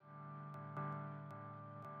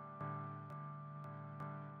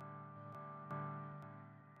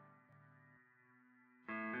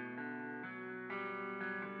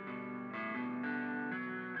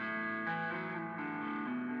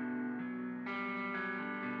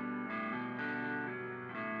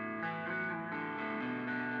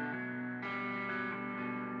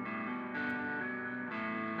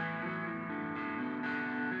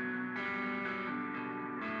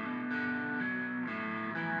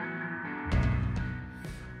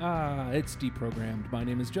It's deprogrammed. My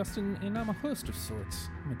name is Justin, and I'm a host of sorts.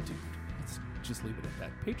 I'm a dude. Let's just leave it at that.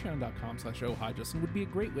 Patreon.com/ohhijustin would be a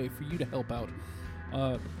great way for you to help out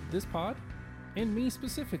this pod and me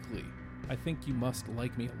specifically. I think you must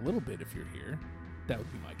like me a little bit if you're here. That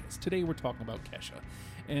would be my guess. Today we're talking about Kesha,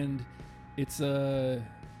 and it's a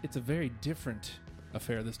very different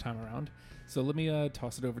affair this time around. So let me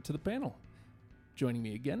toss it over to the panel. Joining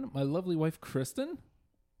me again, my lovely wife, Kristin.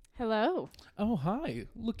 Hello. Oh, hi.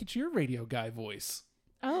 Look at your radio guy voice.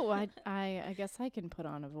 Oh, I guess I can put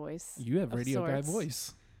on a voice. You have radio guy sorts.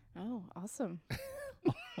 voice. Oh, awesome.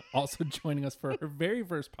 Also joining us for her very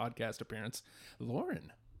first podcast appearance,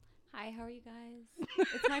 Lauren. Hi, how are you guys?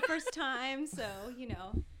 It's my first time, so,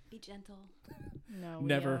 be gentle. No, we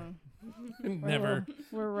Never. Never.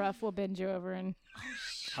 We're rough. We'll bend you over and...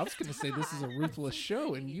 I was going to say this is a ruthless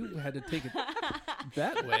show, and you had to take it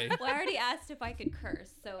that way. Well, I already asked if I could curse,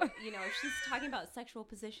 so, if she's talking about sexual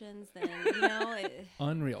positions, then,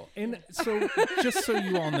 Unreal. And so, just so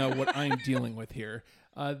you all know what I'm dealing with here,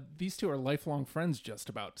 these two are lifelong friends just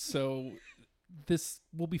about, so this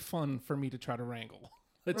will be fun for me to try to wrangle.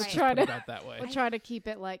 Let's just put it out that way. We'll try to keep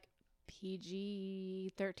it like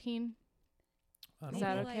PG-13. Is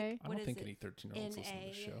that okay? I don't think any 13-year-olds listen to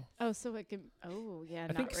the show. Oh, so it can... Oh, yeah, I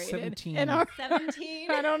not think rated. 17.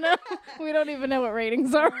 17? I don't know. We don't even know what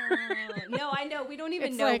ratings are. No, I know. We don't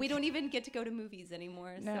even know. We don't even get to go to movies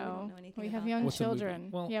anymore. So we don't know anything we have about young What's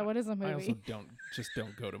children. Well, yeah, what is a movie? I also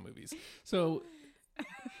don't go to movies. So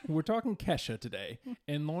we're talking Kesha today,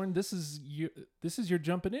 and Lauren, this is your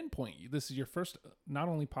jumping in point. This is your first not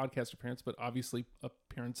only podcast appearance, but obviously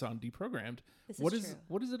appearance on Deprogrammed. What is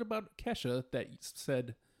it about Kesha that you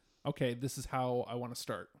said, okay, this is how I want to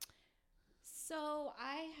start? So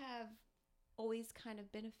I have always kind of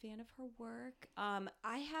been a fan of her work. I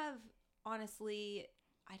have honestly,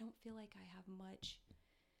 I don't feel like I have much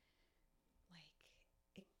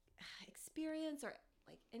like experience or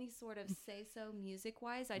like any sort of say-so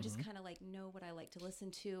music-wise. I just kind of like know what I like to listen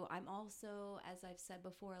to. I'm also, as I've said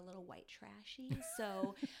before, a little white trashy.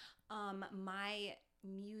 So my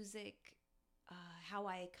music, how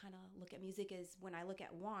I kind of look at music is when I look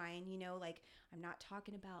at wine, like I'm not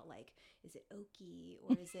talking about like, is it oaky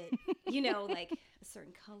or is it, like a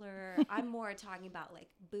certain color. I'm more talking about like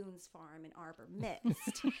Boone's Farm and Arbor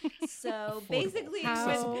Mist. So basically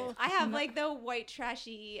I have like the white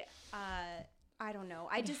trashy, I don't know.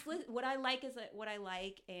 I just what I like is what I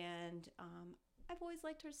like, and I've always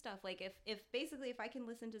liked her stuff. Like if I can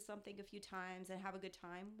listen to something a few times and have a good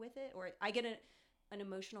time with it, or I get an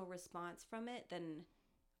emotional response from it, then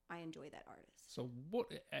I enjoy that artist. So what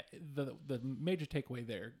the major takeaway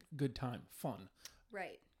there? Good time, fun.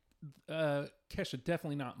 Right. Kesha,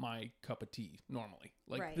 definitely not my cup of tea normally.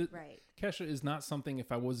 Like right. Kesha is not something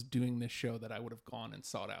if I was doing this show that I would have gone and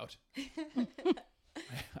sought out.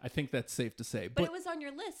 I think that's safe to say. But it was on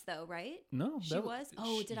your list, though, right? No. She was?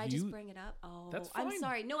 Oh, did I just bring it up? Oh, that's fine. I'm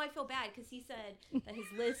sorry. No, I feel bad because he said that his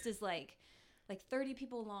list is like 30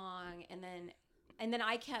 people long, and then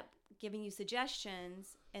I kept giving you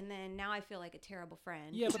suggestions, and then now I feel like a terrible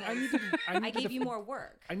friend. Yeah, but I gave you more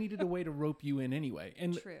work. I needed a way to rope you in anyway.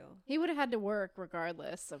 And true. He would have had to work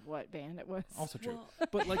regardless of what band it was. Also true.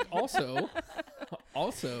 But like also,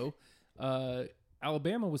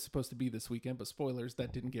 Alabama was supposed to be this weekend, but spoilers,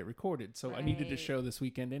 that didn't get recorded. So I needed to show this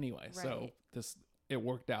weekend anyway. Right. So it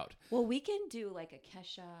worked out. Well, we can do like a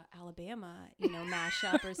Kesha Alabama,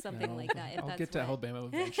 mashup or something like that. I'll get to Alabama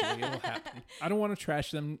eventually. It'll happen. I don't want to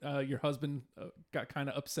trash them. Your husband got kind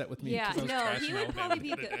of upset with me. Yeah, no, he would probably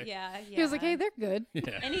be good. Yeah. He was like, "Hey, they're good."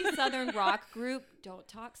 Yeah. Any Southern rock group, don't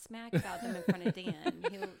talk smack about them in front of Dan.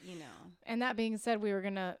 He'll. And that being said, we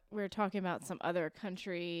were talking about some other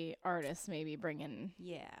country artists maybe bringing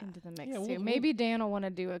into the mix too. Maybe Dan will want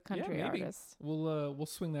to do a country artist. We'll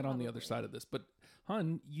swing that on the other side of this. But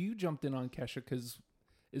Hun, you jumped in on Kesha because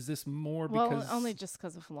is this more because... Well, only just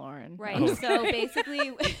because of Lauren. Right. Oh. So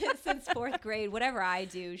basically, since 4th grade, whatever I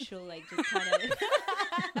do, she'll like just kind of...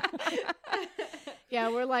 Yeah,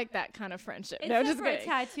 we're like that kind of friendship. Except just for a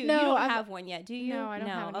tattoo. No, you don't have one yet, do you? No, I don't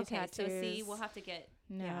have any tattoos. So see, we'll have to get...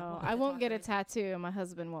 No, I won't get a tattoo, and my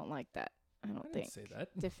husband won't like that. I don't think. Say that.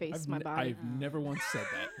 Deface my body. I've never once said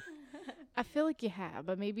that. I feel like you have,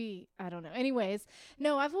 but maybe, I don't know. Anyways,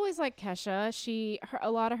 no, I've always liked Kesha. A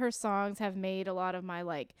lot of her songs have made a lot of my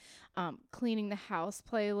like cleaning the house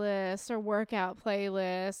playlist or workout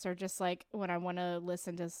playlist, or just like when I want to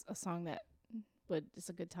listen to a song that is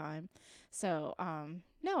a good time. So,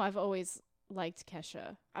 no, I've always liked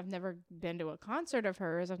Kesha. I've never been to a concert of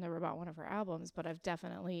hers. I've never bought one of her albums, but I've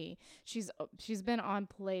definitely she's been on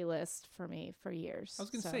playlist for me for years. I was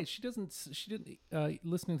going to say she didn't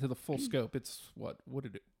listening to the full scope. It's what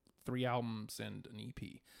did it 3 albums and an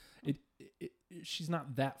EP. She's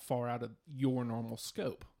not that far out of your normal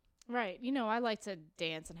scope. Right. You know, I like to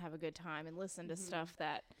dance and have a good time and listen to stuff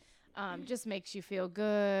that just makes you feel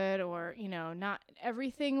good, or, you know, not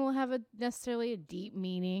everything will have necessarily a deep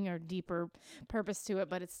meaning or deeper purpose to it,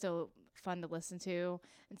 but it's still fun to listen to.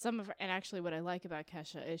 And actually what I like about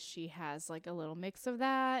Kesha is she has like a little mix of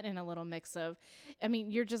that and a little mix of, I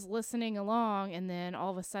mean, you're just listening along and then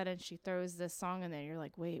all of a sudden she throws this song in there. You're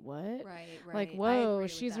like, wait, what? Right. Like, whoa,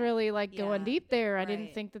 she's really like going deep there. Right. I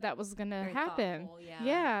didn't think that was going to happen. Thoughtful,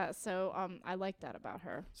 yeah. So I like that about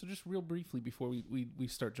her. So just real briefly before we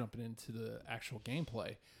start jumping into the actual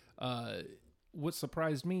gameplay, what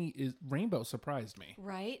surprised me is Rainbow surprised me.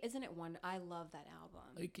 Right? Isn't it one? I love that album.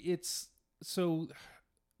 Like so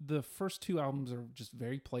the first 2 albums are just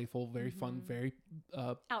very playful, very fun, very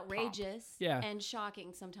outrageous, pop. and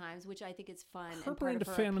shocking sometimes, which I think is fun. Her brand of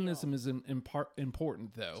feminism is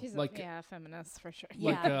important though. She's like a feminist for sure.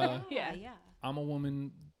 Like yeah. I'm a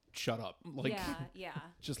woman. Shut up. Like yeah.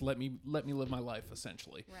 Just let me live my life.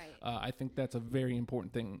 Essentially, right. I think that's a very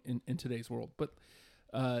important thing in today's world. But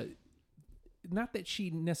not that she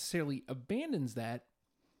necessarily abandons that,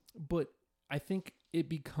 but I think it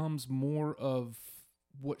becomes more of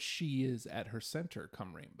what she is at her center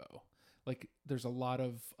come Rainbow. Like there's a lot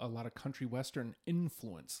of country western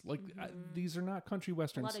influence. Like these are not country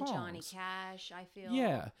western songs. A lot of Johnny Cash, I feel.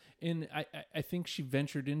 Yeah, and I think she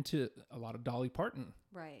ventured into a lot of Dolly Parton.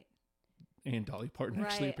 Right. And Dolly Parton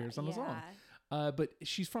actually appears on the song. But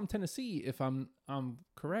she's from Tennessee, if I'm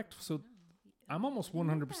correct. So I'm almost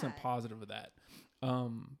 100% positive of that.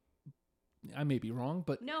 I may be wrong,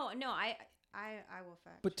 but no, I will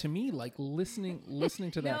fact. But to me, like listening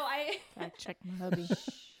to that. No, I fact check my hubby.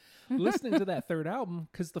 Listening to that third album,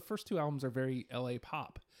 because the first 2 albums are very LA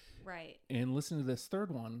pop. Right. And listening to this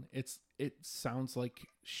third one, it sounds like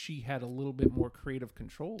she had a little bit more creative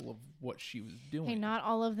control of what she was doing. Hey, not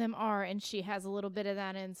all of them are, and she has a little bit of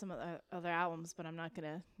that in some of the other albums, but I'm not going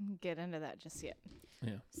to get into that just yet.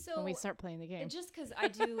 Yeah. So when we start playing the game. Just because I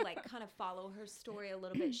do like kind of follow her story a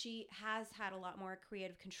little bit, she has had a lot more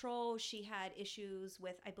creative control. She had issues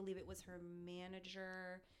with, I believe it was her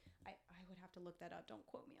manager. I would have to look that up. Don't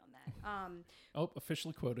quote me on that.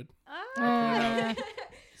 Officially quoted.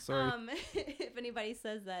 Sorry. If anybody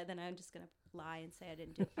says that, then I'm just gonna lie and say I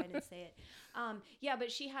didn't say it. Yeah,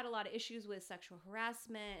 but she had a lot of issues with sexual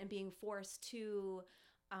harassment and being forced to,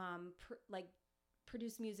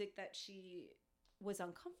 produce music that she was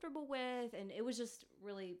uncomfortable with, and it was just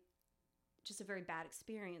really, just a very bad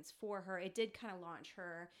experience for her. It did kind of launch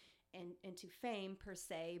her into fame per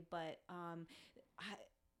se, but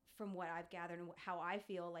from what I've gathered and how I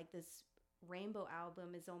feel, like this Rainbow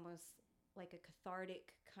album is almost like a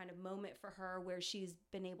cathartic kind of moment for her, where she's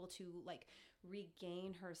been able to like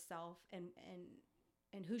regain herself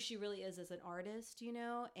and who she really is as an artist, you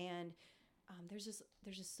know. And there's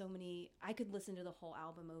just so many. I could listen to the whole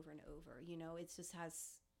album over and over, you know. It just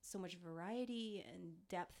has so much variety and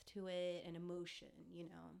depth to it and emotion, you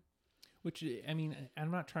know. Which, I mean,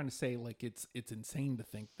 I'm not trying to say like it's insane to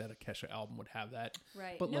think that a Kesha album would have that,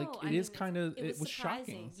 right? But no, like it was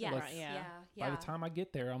shocking. Yes, like, yeah. By the time I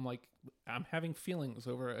get there, I'm like, I'm having feelings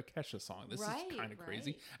over a Kesha song. This is kind of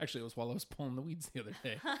crazy. Actually, it was while I was pulling the weeds the other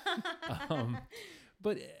day.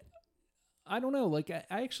 But I don't know. Like I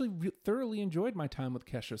actually thoroughly enjoyed my time with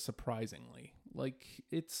Kesha. Surprisingly, like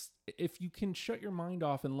if you can shut your mind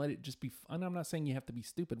off and let it just be fun. I'm not saying you have to be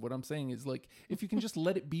stupid. What I'm saying is like if you can just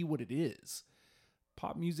let it be what it is.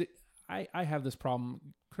 Pop music. I have this problem.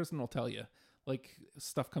 Kristin will tell you. Like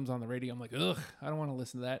stuff comes on the radio. I'm like, ugh, I don't want to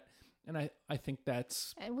listen to that. And I think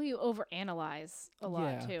that's. And we overanalyze a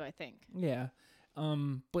lot too. I think. Yeah.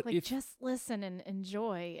 But like just listen and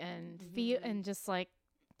enjoy and feel and just like.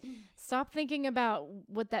 Stop thinking about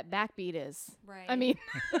what that backbeat is. Right. I mean,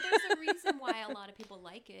 but there's a reason why a lot of people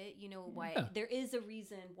like it. You know why? There is a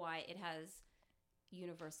reason why it has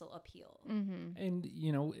universal appeal. Mm-hmm. And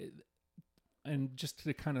you know, and just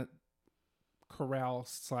to kind of corral /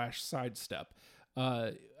 sidestep,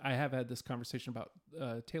 I have had this conversation about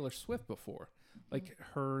Taylor Swift before, like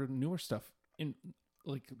her newer stuff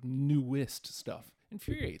like newest stuff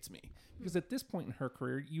infuriates me. Because at this point in her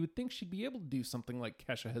career, you would think she'd be able to do something like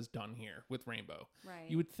Kesha has done here with Rainbow. Right.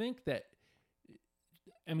 You would think that,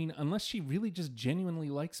 I mean, unless she really just genuinely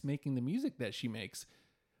likes making the music that she makes,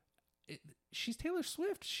 she's Taylor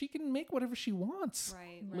Swift. She can make whatever she wants.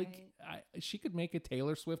 Right. Like she could make a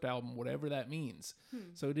Taylor Swift album, whatever that means.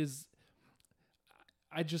 So it is.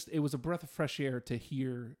 It was a breath of fresh air to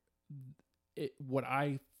hear it, what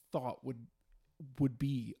I thought would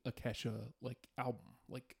be a Kesha like album,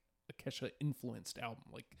 like a Kesha influenced album.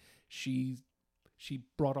 Like she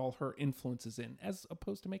brought all her influences in, as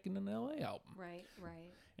opposed to making an LA album. Right.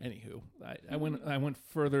 Anywho, I went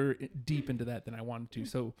further deep into that than I wanted to.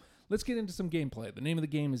 So let's get into some gameplay. The name of the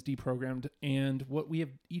game is Deprogrammed, and what we have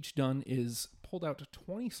each done is pulled out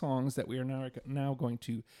 20 songs that we are now going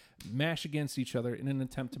to mash against each other in an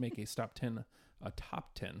attempt to make a top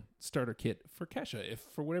 10 starter kit for Kesha. If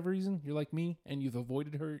for whatever reason you're like me and you've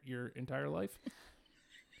avoided her your entire life,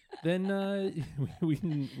 then we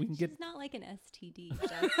can get. She's not like an STD,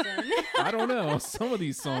 Justin. I don't know. Some of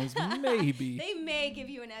these songs maybe They may give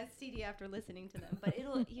you an STD after listening to them, but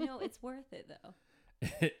it'll, it's worth it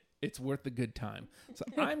though. It's worth the good time. So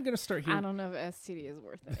I'm gonna start here. I don't know if STD is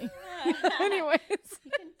worth any. Anyways,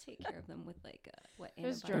 You can take care of them with like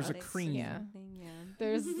There's There's a antibiotics or cream. Yeah. something, yeah.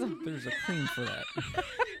 there's There's a cream for that.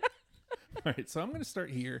 All right, so I'm going to start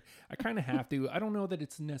here. I kind of have to. I don't know that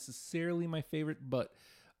it's necessarily my favorite, but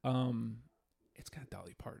it's got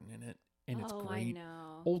Dolly Parton in it, and it's great. I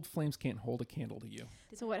know. Old Flames Can't Hold a Candle to You.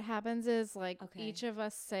 So what happens is like Okay. each of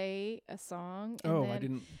us say a song. And Oh, then, I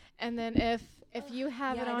didn't. And then if you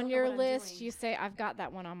have Yeah, it I on don't know your what I'm list, doing. you say I've got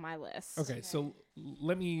that one on my list. Okay, so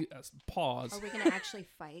let me pause, Are we gonna actually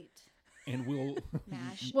fight? and we'll.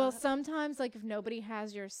 Mash. Well, up? sometimes like if nobody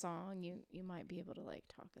has your song, you might be able to like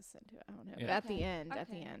talk us into it. I don't know. Yeah. But at the Okay. end, at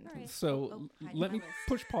the Okay. end. All right. So hide let my me list.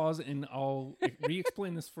 push pause, and I'll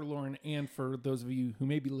re-explain this for Lauren and for those of you who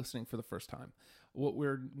may be listening for the first time. What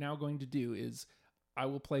we're now going to do is I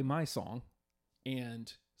will play my song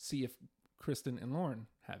and see if Kristin and Lauren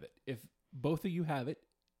have it. If both of you have it,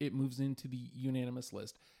 it moves into the unanimous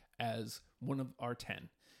list as one of our 10.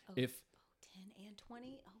 Oh, If 10 and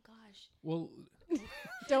 20. Oh gosh. well,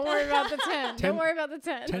 Don't worry about the 10. 10 Don't worry about the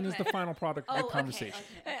 10. 10 is the final product of Oh, the conversation.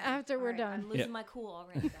 Okay. After we're All right, done. I'm losing Yeah. my cool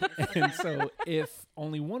already. Guys. Okay. And so if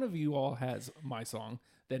only one of you all has my song,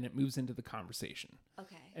 then it moves into the conversation.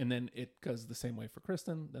 Okay. And then it goes the same way for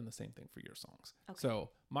Kristin, then the same thing for your songs. Okay. So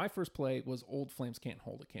my first play was Old Flames Can't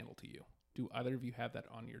Hold a Candle to You. Do either of you have that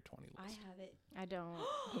on your 20 I list? have it. I don't.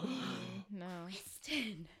 No.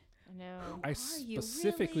 Kristin. I know. I you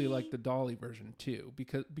specifically really? like the Dolly version too,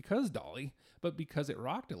 because Dolly, but because it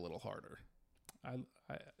rocked a little harder. I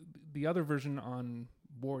the other version on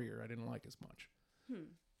Warrior I didn't like as much.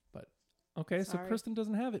 But okay, Sorry. so Kristin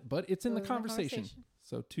doesn't have it, but it's in So the it's in the conversation. conversation.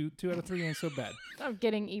 So two out of 3 ain't so bad. I'm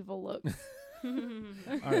getting evil looks. All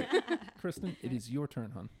right, Kristin, it is your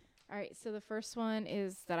turn, hon. All right. So the first one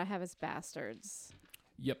is that I have is Bastards.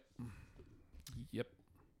 Yep.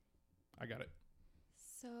 I got it.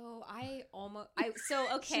 So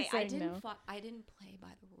okay. She's I saying didn't. no. I didn't play by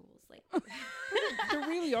the rules. Like There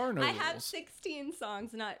really are no I rules. have 16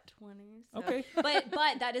 songs, not 20. So. Okay. But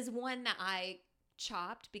that is one that I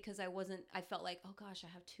chopped because I felt like, oh gosh,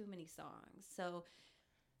 I have too many songs. So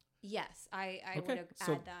yes, I Okay, would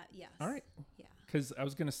so- add that. Yes. All right. Yeah. Because I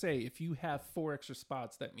was going to say, if you have 4 extra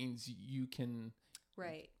spots, that means you can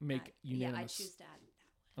Right. make add, unanimous. Yeah, I choose to add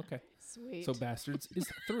that one. Okay. Sweet. So Bastards is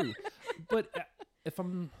through. But if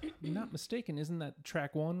I'm not mistaken, isn't that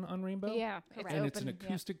track 1 on Rainbow? yeah. Correct. And it's an open, yeah.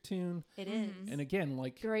 acoustic tune. It is. Mhm. And again,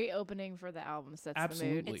 like, Great opening for the album. Sets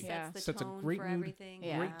Absolutely. the mood. It Yeah. sets the Sets a tone great for mood, everything.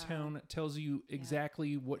 Yeah. great tone, tells you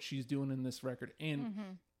exactly what she's doing in this record.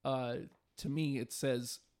 And to me, it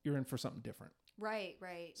says you're in for something different. Right.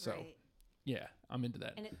 So- Right. Yeah, I'm into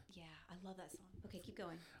that. And I love that song. Okay, keep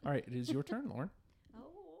going. All right, it is your turn, Lauren.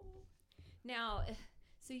 Oh. Now,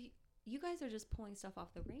 so you guys are just pulling stuff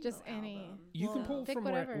off the Rainbow Just any- album. You can Well, pull pick from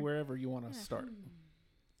whatever. wherever you want to Yeah. start.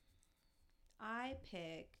 I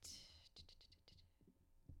picked.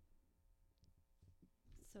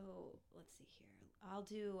 So let's see here. I'll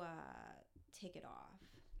do Take It Off.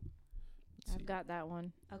 Let's I've see. got that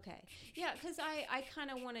one. Okay. Yeah, because I kind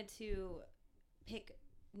of wanted to pick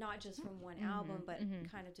not just from one album, but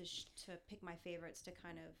kind of to pick my favorites to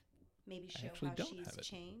kind of maybe show actually how don't she's have it.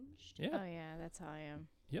 changed. Yeah. Oh yeah, that's how I am.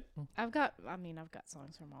 Yep. I've got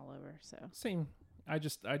songs from all over. So Same. I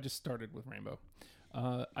just started with Rainbow.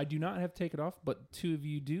 I do not have Take It Off, but 2 of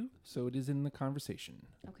you do, so it is in the conversation.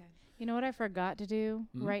 Okay. you know what I forgot to do?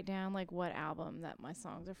 Mhm. Write down like what album that my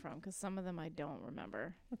songs are from, because some of them I don't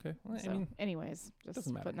remember. Okay. Well, So, I mean, anyways, just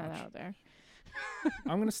doesn't matter putting that much. out there.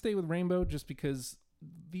 I'm going to stay with Rainbow just because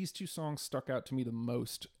these 2 songs stuck out to me the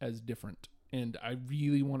most as different. And I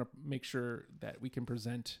really want to make sure that we can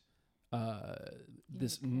present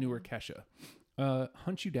this newer Kesha.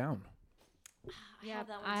 Hunt You Down. I have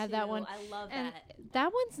that one I have too. that one. I love And that.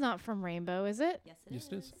 that one's not from Rainbow, is it? Yes, Yes,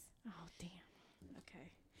 it is. Oh, damn.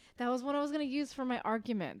 Okay. That was what I was going to use for my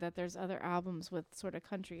argument that there's other albums with sort of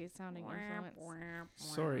country sounding influence.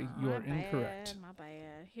 Sorry, you are incorrect. My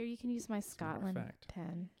bad. Here, you can use my Scotland fact.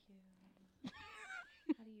 pen.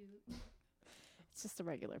 How do you? It's just a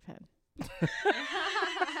regular pen.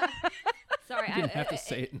 Sorry, You didn't have to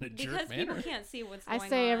say it in a jerk because manner. people can't see what's I going on.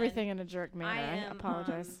 say everything in a jerk manner. I am,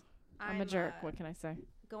 apologize. I'm a jerk. What can I say?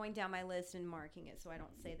 Going down my list and marking it so I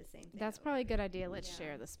don't say the same thing. That's over. probably a good idea. Let's Yeah.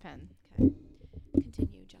 share this pen. Okay.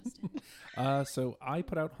 Continue, Justin. So I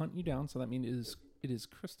put out Hunt You Down, so that means it is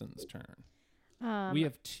Kristen's turn. We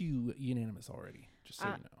have 2 unanimous already, just so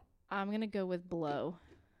you know. I'm going to go with Blow.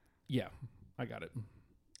 Yeah, I got it.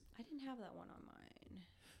 I didn't have that one on mine.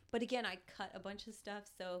 But again, I cut a bunch of stuff,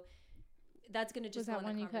 so that's going to just that go in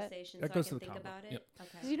one the you cut? conversation That so I goes to can the think combo. about it. Yep.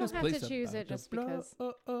 Okay. You don't Let's have play to some choose about it just the blow. because.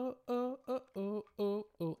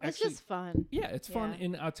 It's It's just fun. yeah, it's fun. Yeah.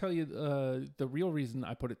 And I'll tell you, the real reason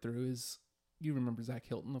I put it through is, you remember Zach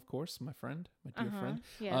Hilton, of course, my friend, my dear friend.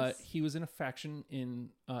 Yes. He was in a faction in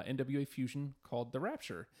NWA Fusion called The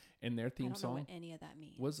Rapture, and their I theme don't know song what any of that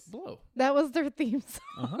means. was Blow. That was their theme song.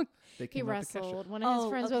 Uh-huh. They He came out to Kesha. wrestled. One of his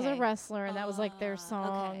friends was a okay. wrestler, and that was like their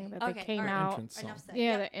song okay. that they Okay, came all right. out. Entrance song. Enough said. Yeah,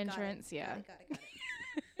 Yep, the got it, entrance, yeah. Got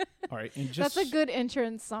it. All right, and just That's a good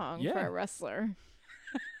entrance song Yeah. for a wrestler.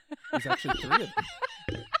 There's actually 3 of them.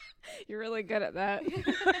 You're really good at that.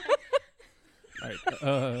 All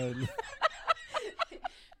right.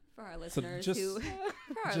 For our listeners just- who, for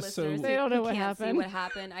our just so- listeners They don't who know what can't see happened. what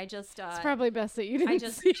happened, I just It's probably best that you didn't I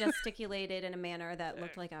just see. gesticulated in a manner that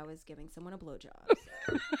looked like I was giving someone a blowjob.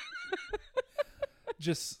 So.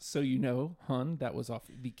 Just so you know, Hun, that was off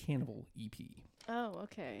the Cannibal EP. Oh,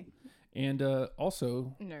 okay. And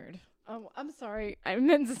also, Nerd. Oh, I'm sorry. I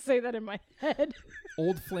meant to say that in my head.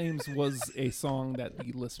 Old Flames was a song that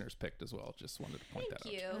the listeners picked as well. Just wanted to point that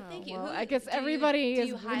Thank you. Oh, Thank you. well, Who- I guess do you- everybody do is-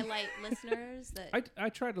 you highlight listeners that? out. I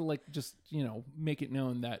try to just, make it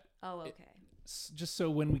known that Oh, okay. just so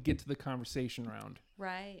when we get to the conversation round,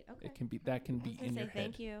 Right. Okay. it can be I was in gonna your say head.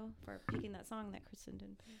 thank you for picking that song that Kristen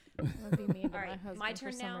didn't pick. That would be mean to All my right, husband my for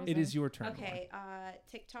turn some now? It reason. is your turn. Okay.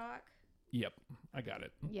 TikTok. Yep, I got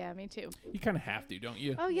it. Yeah, me too. You kind of have to, don't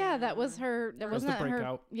you? Oh yeah, that was her. That Was wasn't the that her.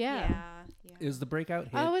 breakout. Yeah. Yeah. Is the breakout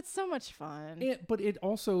hit? Oh, it's so much fun. But it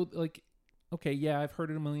also, okay, yeah, I've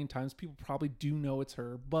heard it a million times. People probably do know it's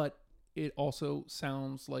her, but it also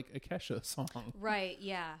sounds like a Kesha song. Right.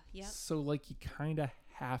 Yeah. Yep. So, you kind of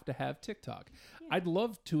have to have TikTok. Yeah. I'd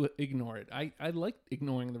love to ignore it. I like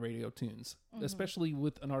ignoring the radio tunes, especially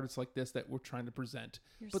with an artist like this that we're trying to present.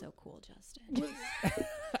 You're But- so cool, Justin.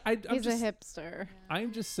 I'm He's just, a hipster.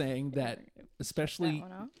 I'm just saying that, That especially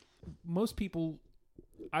one off. most people,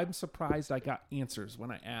 I'm surprised I got answers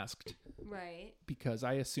when I asked, Right. because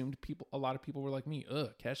I assumed a lot of people were like me,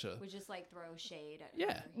 Kesha. Would just throw shade at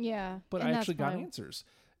Yeah. her. Yeah, But and I that's actually got why- answers.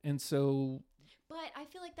 And so, But I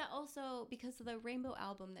feel like that also, because of the Rainbow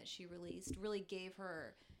album that she released, really gave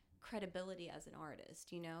her credibility as an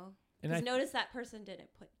artist, and Because notice that person didn't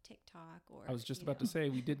put TikTok or. I was just about to say,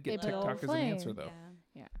 we did get They put TikTok Old as an answer, Flame. though.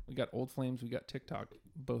 Yeah. We got Old Flames, we got TikTok,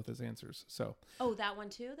 both as answers. So, Oh, that one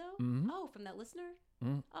too, though? Mhm. Oh, from that listener?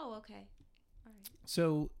 Mhm. Oh, okay. All right.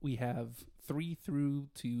 so we have 3 through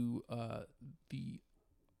to the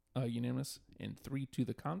unanimous and 3 to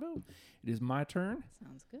the convo. It is my turn.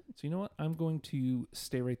 Sounds good. So you know what? I'm going to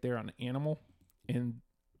stay right there on Animal. And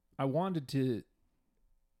I was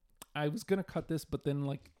going to cut this, but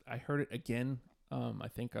then I heard it again, I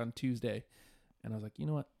think on Tuesday. And I was like, you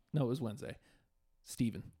know what? No, it was Wednesday.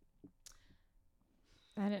 Steven.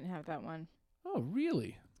 I didn't have that one. Oh,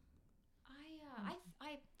 really?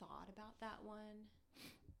 I thought about that one.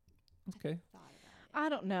 Okay. Thought about it. I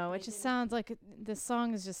don't know. I It just didn't- sounds like the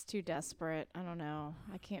song is just too desperate. I don't know.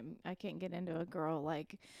 I can't get into a girl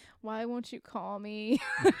like, why won't you call me?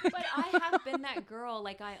 But I have been that girl.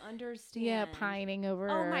 I understand. Yeah, pining over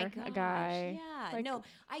Oh my gosh. a guy. Yeah. Like- No,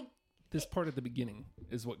 This part at the beginning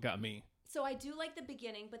is what got me. so I do like the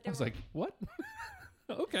beginning, but I there was were like, what?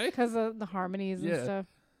 Okay. Because of the harmonies Yeah. and stuff.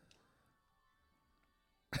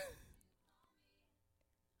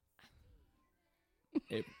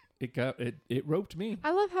 It roped me.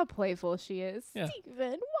 I love how playful she is. Yeah.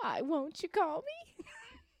 Steven, why won't you call me?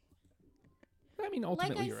 I mean, like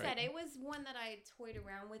ultimately, I you're said, right. it was one that I toyed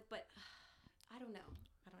around with, but I don't know.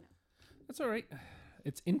 That's all right.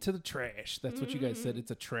 It's into the trash. That's what you guys said. It's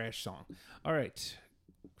a trash song. All right,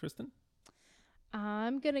 Kristin.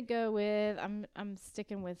 I'm gonna go with I'm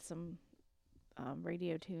sticking with some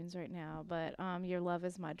radio tunes right now, but Your Love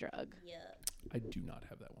Is My Drug. Yeah. I do not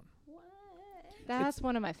have that one. What? That's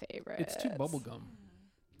one of my favorites. It's too bubblegum.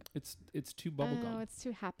 It's too bubblegum. Oh, it's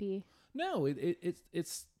too happy. No,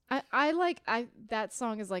 it's I that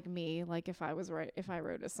song is like me. Like if I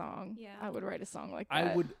wrote a song, Yeah. I would write a song like that.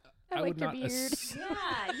 I would like your not beard.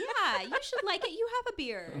 Yeah, you should like it. You have a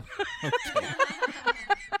beard.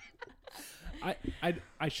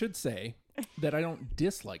 I should say that I don't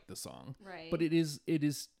dislike the song, Right. but it is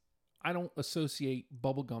I don't associate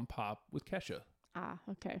bubblegum pop with Kesha. Ah,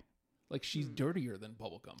 okay. Like she's dirtier than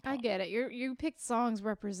bubblegum pop. I get it. You picked songs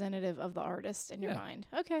representative of the artist in your Yeah. mind.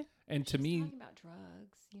 Okay. And to She's me, talking about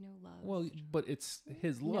drugs, love. well, but it's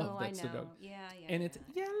his love no, that's I the know. drug. Yeah. And it's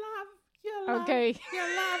your love, Okay.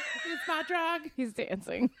 your love is my drug. He's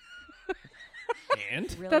dancing.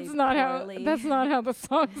 And really That's not poorly. how the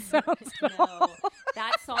song sounds. No,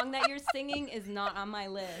 that song that you're singing is not on my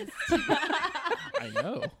list. I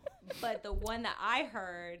know. But the one that I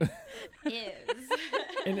heard is.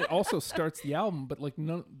 And it also starts the album, but like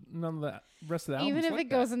none of the rest of the album. Even if like it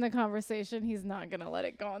goes in the conversation, he's not gonna let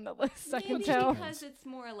it go on the list. I can Maybe tell. because it's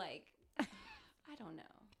more like, I don't know.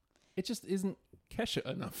 it just isn't Kesha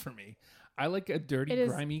enough for me. I like a dirty, It is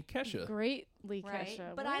grimy Kesha. Greatly, Right.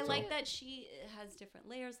 Kesha. But What? I like that she has different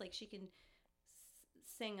layers. Like she can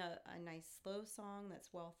sing a nice slow song that's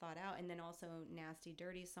well thought out, and then also nasty,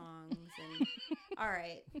 dirty songs. And all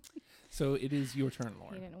right. So it is your turn, He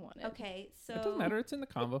Lauren. didn't want it. Okay. So It doesn't matter. It's in the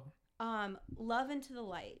combo. Love into the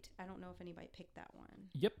Light. I don't know if anybody picked that one.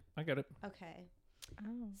 Yep, I got it. Okay.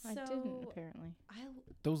 Oh, I didn't So- apparently.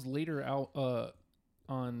 Those later out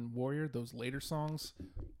on Warrior, those later songs,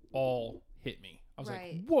 all hit me. I was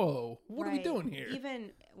Right. like, "Whoa, what are we Right. doing here?"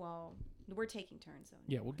 Even we're taking turns though.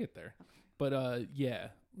 Yeah, we'll get there. Okay. But yeah,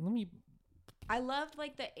 let me. I loved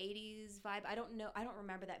like the 80s vibe. I don't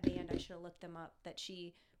remember that band. I should have looked them up that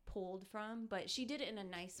she pulled from, but she did it in a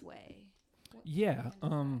nice way. What Yeah,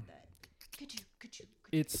 band is that? Could you?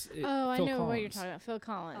 it's. I Phil know what you're Collins. talking about. Phil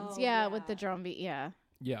Collins. Oh, yeah, with yeah. the drum beat. Yeah.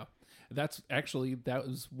 Yeah, that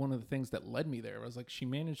was one of the things that led me there. I was like, she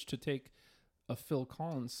managed to take a Phil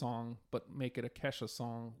Collins song but make it a Kesha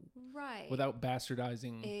song Right. without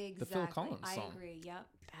bastardizing exactly. the Phil Collins I song. agree. Yep.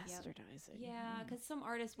 Bastardizing. Yeah, because some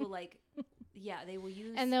artists will like, they will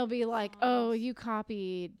use, And they'll be like, "Oh, songs. you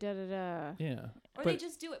copied da da da." Yeah, or but they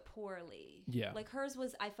just do it poorly. Yeah. Like hers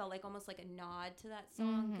was, I felt like almost like a nod to that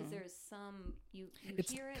song because Mhm. there's some you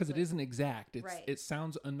it's hear it because it but- isn't exact. Right. It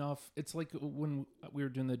sounds enough. It's like when we were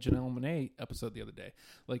doing the Janelle Monáe episode the other day.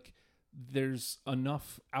 Like there's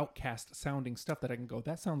enough Outcast sounding stuff that I can go,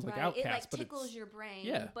 that sounds like Right. Outcast, It like but tickles it's, your brain,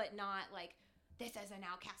 yeah. but not like this is an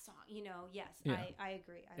Outcast song. Yes, Yeah. I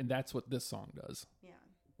agree. and that's what this song does. Yeah.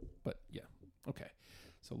 But yeah, okay.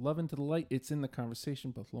 So Love Into the Light, it's in the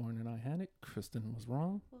conversation. Both Lauren and I had it. Kristen was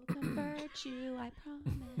wrong. We'll convert you, I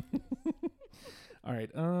promise. All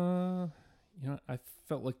right. I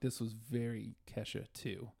felt like this was very Kesha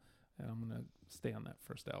too, and I'm gonna stay on that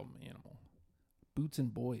first album, Animal. Boots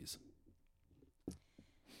and Boys.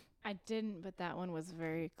 I didn't, but that one was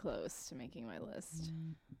very close to making my list.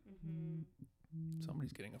 Mm-hmm.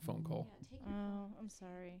 Somebody's getting a phone call. Yeah, take your Oh, phone, I'm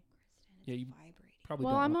sorry. Kristen. Yeah, It's you vibrating. Probably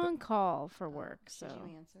Well, don't I'm want on call for work, so Should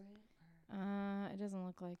you answer it? Or? it doesn't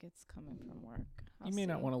look like it's coming from work. that. You may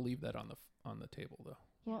not want to leave that on the table though.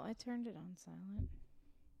 Well, I turned it on silent.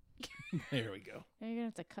 There we go. You're gonna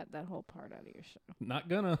have to cut that whole part out of your show. Not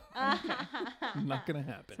gonna. Not gonna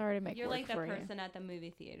happen. Sorry to make You're work like that for you. person at the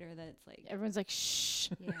movie theater that's like, Everyone's like, "Shh,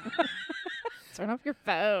 yeah. turn off your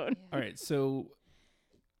phone." All right. So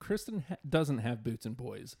Kristen doesn't have Boots and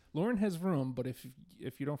Boys. Lauren has Room, but if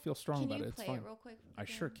you don't feel strong Can about you it, it's play fine. it real quick? I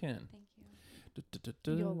again? sure can. Thank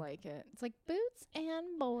you. You'll like it. It's like Boots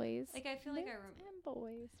and Boys. Like I feel like I Boots remember. and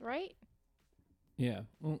Boys, right? Yeah.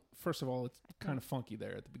 Well, first of all, it's kind of funky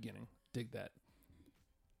there at the beginning. Dig that.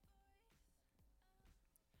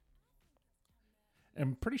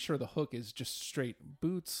 I'm pretty sure the hook is just straight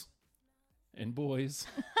Boots and Boys.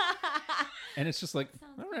 And it's just like, Sounds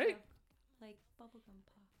all kind right. of like bubblegum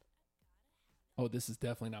pop. Oh, this is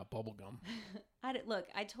definitely not bubblegum. Look,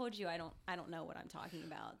 I told you I don't know what I'm talking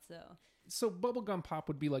about. So bubblegum pop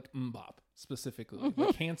would be like mbop specifically.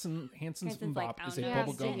 Like Hanson's Hanson's mbop like, I is don't a He know.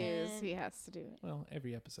 has to bubblegum. He has to do it. Well,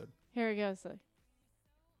 every episode. Here he goes.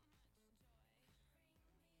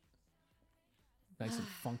 Nice and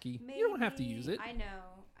funky. You don't have to use it. I know.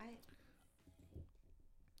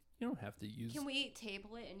 You don't have to use. Can we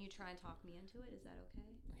table it and you try and talk me into it? Is that okay?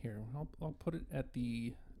 Here, I'll put it at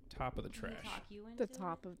the top of the Can we trash. talk you into The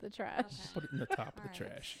top of the trash. Okay. Put it in the top of the Alright.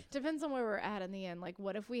 trash. Depends on where we're at in the end. Like,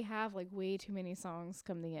 what if we have like way too many songs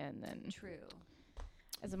come the end? Then True.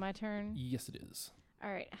 is it my turn? Yes, it is.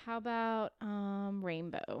 All right. How about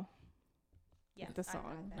Rainbow? Yes, the I song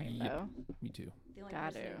have that. Rainbow. Me too. The only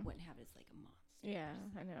Got person to. who wouldn't have it is like a monster.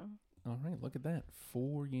 Yeah, I know. All right, look at that.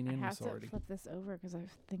 4 I have unanimous to already. flip this over because I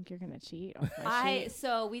think you're gonna cheat off my sheet.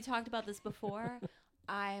 So we talked about this before.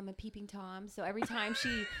 I am a peeping Tom, so every time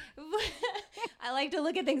she, I like to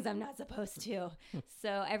look at things I'm not supposed to.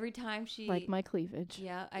 So every time she, Like my cleavage.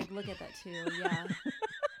 yeah, I look at that too. Yeah.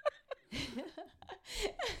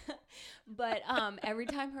 But every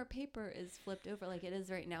time her paper is flipped over, like it is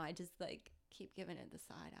right now, I just like keep giving it the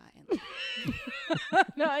side eye and like,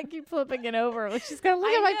 No, I keep flipping it over. She's gonna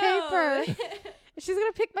look at my paper. She's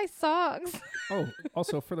gonna pick my songs. Oh,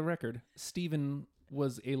 also for the record, Steven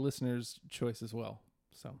was a listener's choice as well.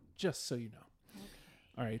 So just so you know. Okay.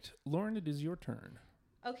 All right, Lauren, it is your turn.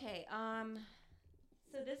 Okay.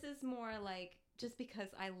 So this is more like just because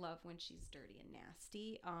I love when she's dirty and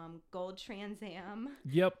nasty. Gold Trans Am.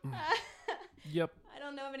 Yep. Yep. I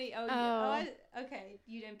don't know many. Okay.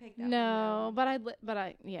 You didn't pick that No, one. but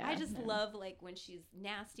I yeah. I just no. love like when she's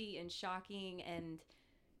nasty and shocking and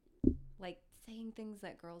like saying things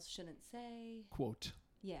that girls shouldn't say. Quote.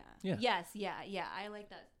 Yeah. Yeah. Yes. Yeah. Yeah. I like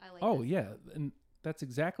that. Oh, that. yeah. And that's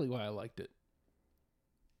exactly why I liked it.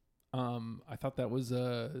 I thought that was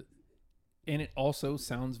and it also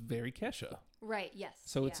sounds very Kesha. Right. Yes.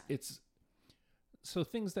 So yeah. it's so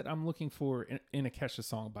things that I'm looking for in a Kesha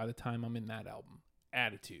song by the time I'm in that album.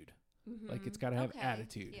 Attitude. Like it's got to have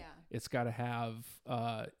attitude. Yeah. It's got to have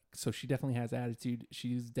so she definitely has attitude.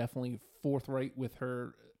 She's definitely forthright with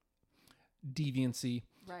her deviancy.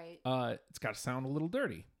 Right. It's got to sound a little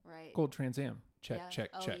dirty. Right. Gold Trans Am. Check, yeah. check,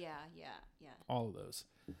 check. Yeah. All of those.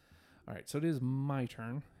 All right, so it is my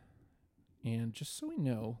turn. And just so we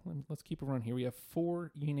know, let's keep a run here. We have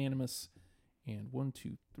 4 unanimous and 1,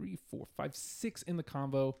 2, 3, 4, 5, 6 in the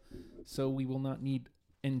combo. So we will not need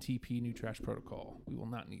NTP, New Trash Protocol. We will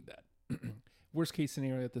not need that. Worst case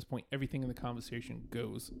scenario at this point, everything in the conversation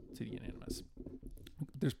goes to the unanimous.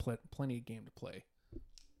 There's plenty of game to play.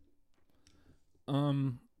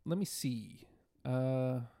 Let me see.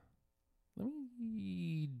 Let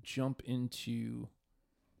me jump into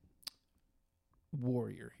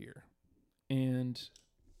Warrior here. And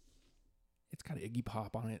it's got Iggy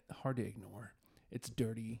Pop on it. Hard to ignore. It's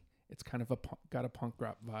dirty. It's kind of got a punk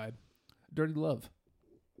rock vibe. Dirty Love.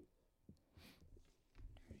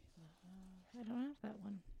 I don't have that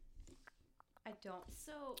one. I don't.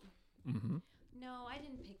 So. No, I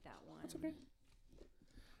didn't pick that one. That's okay.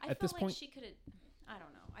 I At felt this like point, she could have. I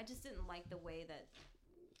don't know. I just didn't like the way that.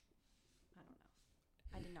 I don't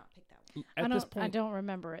know. I did not pick that one. I don't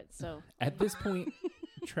remember it. So at this point,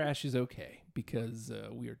 trash is okay because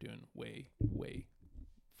we are doing way, way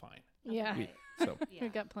fine. yeah, So Yeah. we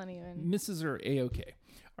got plenty of it. misses are a-okay.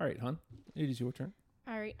 All right, hon, it is your turn.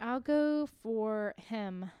 All right, I'll go for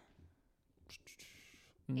him.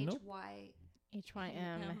 Nope. HYM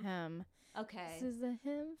Him. him. Okay. This is the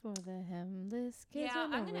hymn for the hymnless. Kids Yeah,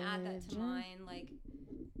 with I'm no gonna add that to religion. mine. Like,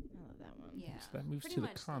 I love that one. yeah. So that moves pretty to the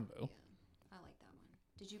much, combo. Yeah, I like that one.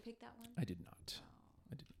 Did you pick that one? I did not. Oh,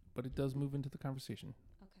 I didn't. But it does move into the conversation.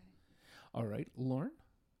 okay. All right, Lauren,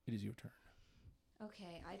 it is your turn.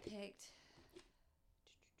 Okay, I picked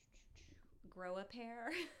Grow a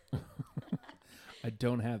Pair. I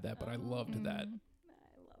don't have that, but I loved that.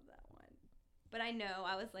 I love that one. But I know,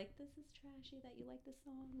 I was like, this is trashy that you like this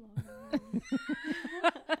song, Lauren.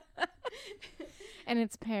 And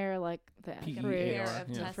it's pear like the P-E-A-R, fruit, Pair of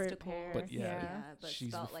yeah. the fruit testicles. pear. But yeah, Yeah, but she's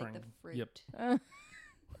spelled like the referring- fruit. Yep.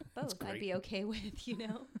 Both I'd great. be okay with, you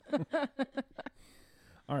know?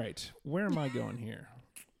 All right, where am I going here?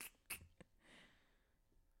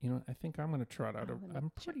 You know, I think I'm going to trot out let me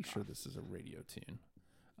I'm pretty check sure off. this is a radio tune.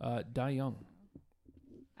 Die Young.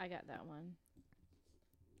 I got that one.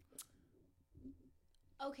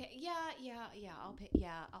 Okay, yeah,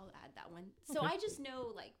 I'll add that one. So Okay. I just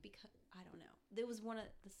know, like, because, I don't know. There was one of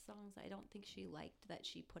the songs I don't think she liked that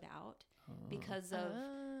she put out because of,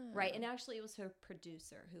 right, and actually it was her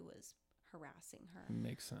producer who was harassing her.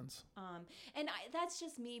 Makes sense. And that's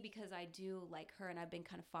just me because I do like her and I've been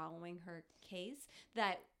kind of following her case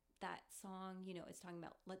that song, you know, is talking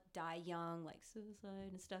about die young, like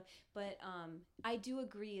suicide and stuff. But I do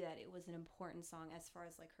agree that it was an important song as far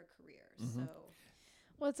as like her career. Mhm. So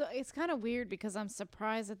Well, it's kind of weird because I'm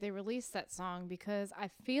surprised that they released that song because I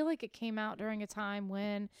feel like it came out during a time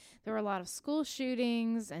when there were a lot of school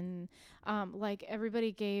shootings and like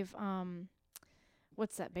everybody gave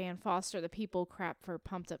what's that band Foster the People crap for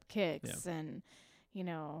Pumped Up Kicks and you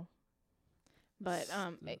know, but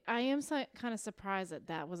I am kind of surprised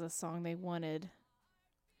that was a song they wanted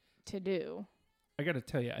to do. I got to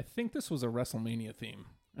tell you, I think this was a WrestleMania theme,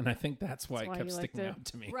 and I think that's why it kept you liked sticking it. out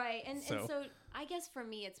to me. right, and so So- I guess for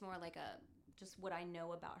me it's more like a just what I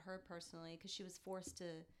know about her personally, because she was forced to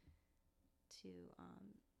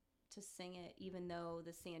sing it, even though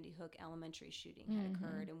the Sandy Hook Elementary shooting had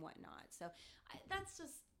occurred and whatnot. So that's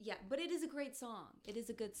just, but it is a great song. It is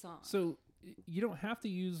a good song. So you don't have to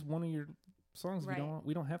use one of your songs. Right.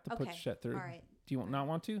 We don't have to put shit through. All right. Do you not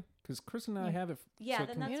want to? Because Chris and I have it. Yeah, so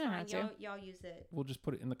then can- that's fine. Y'all use it. We'll just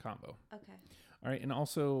put it in the combo. Okay. All right. And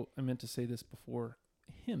also, I meant to say this before.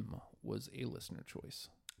 Hymn was a listener choice.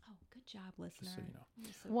 Oh, good job, listener. Just so you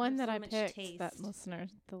know. One that I much picked taste. that the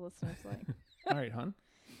listeners like. All right, hon.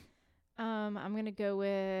 I'm gonna go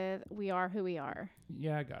with "We Are Who We Are."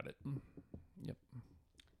 Yeah, I got it. Yep.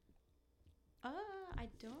 I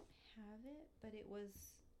don't have it, but it was.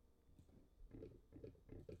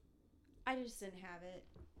 I just didn't have it.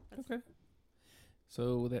 Okay.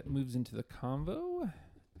 So that moves into the convo,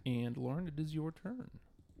 and Lauren, it is your turn.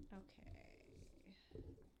 Okay.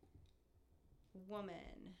 Woman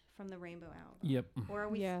from the Rainbow album. Yep. Or are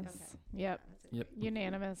we? Yes. Okay. Yep. That's a Yep. great-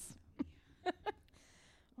 Unanimous.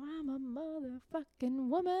 I'm a motherfucking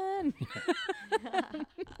woman.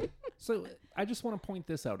 So I just want to point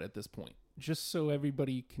this out at this point, just so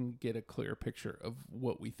everybody can get a clear picture of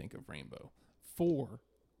what we think of Rainbow. 4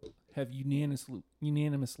 have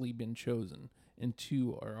unanimously been chosen, and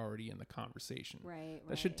 2 are already in the conversation. Right.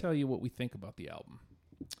 That should tell you what we think about the album,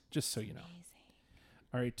 just so you know. Amazing.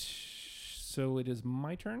 All right, so it is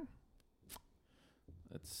my turn.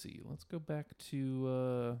 Let's see. Let's go back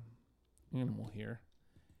to Animal here.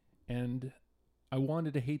 And I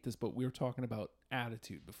wanted to hate this, but we were talking about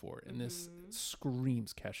Attitude before, and this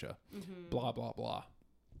screams Kesha. Blah, blah, blah.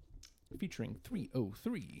 Featuring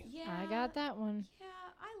 303. Yeah. I got that one. Yeah,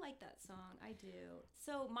 I like that song. I do.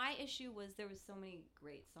 So my issue was there was so many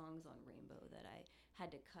great songs on Rainbow that I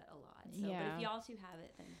had to cut a lot. So, Yeah. But if y'all two have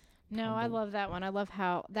it, then No, I love that one. I love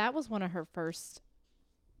how that was one of her first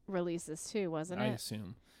releases too, wasn't I it?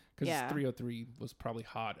 assume. Because Yeah. 303 was probably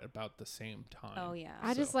hot about the same time. oh yeah.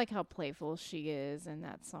 I just So- like how playful she is in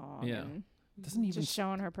that song. Yeah. And Doesn't even just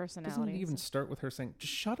showing her personality. doesn't it even start with her saying,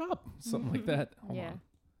 just shut up. Something like that. Hold Yeah.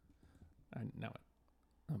 on.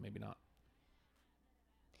 Oh, maybe not.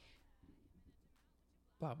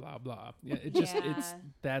 Blah, blah, blah. Yeah, it just,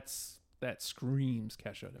 that screams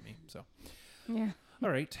Kesha to me. So, Yeah. all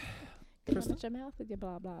right. Shut Kristin? your mouth with your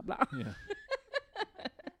blah blah blah. Yeah.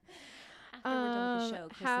 After we're done with the show,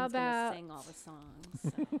 Kristen's how about- gonna sing all the songs. So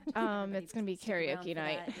everybody It's gonna be stick around karaoke for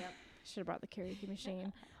night. that. Yep. Should have brought the karaoke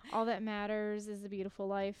machine. All that matters is a beautiful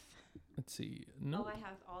life. Let's see. No. Oh, I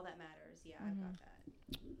have All That Matters. Yeah, I've got that.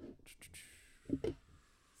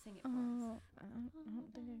 Sing it for us. I don't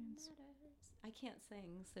think I can. I can't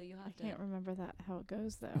sing, so you'll I have to. can't remember that how it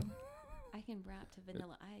goes though. I can rap to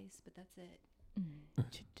Vanilla Ice, but that's it.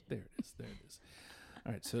 There it is. There it is.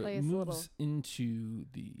 All right. So Play it us a moves little. into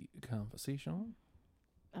the conversation.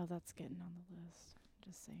 Oh, that's getting on the list.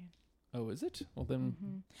 Just saying. Oh, is it? Well,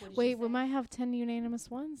 then What did Wait, you we say? might have 10 unanimous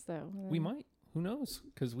ones though. we might. Who knows?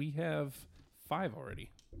 Because we have 5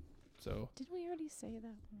 already. So Did we already say that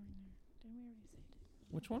one? Did we already say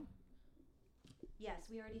it? which one? Yes,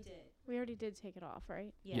 we already did. We already did take it off,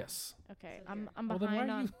 right? Yeah. Yes. Okay. So here. I'm Well, then why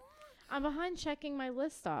behind are on. you- I'm behind checking my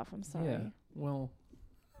list off. I'm sorry. Yeah. Well,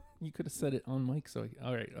 you could have said it on mic. So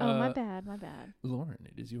all right. Oh, my bad. My bad. Lauren,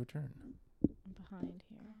 it is your turn. I'm behind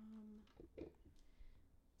here.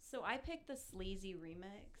 So I picked the Sleazy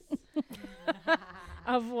remix.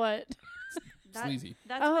 Of what? Sleazy.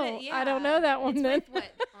 That's Oh, what it, yeah. I don't know that one It's then. with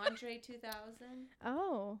what? Andre 2000?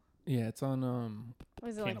 Oh. Yeah, it's on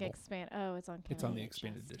Was it like Cannibal. expand? Oh, it's on. It's on the Cannibal.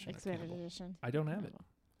 expanded edition. of Expanded Cannibal. edition. I don't have it.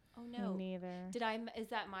 Oh no. Me neither. Did is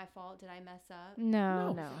that my fault? Did I mess up?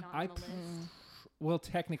 No, No. Is it not I on the list? Well,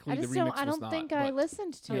 technically I the just remix don't. I was don't not, think I but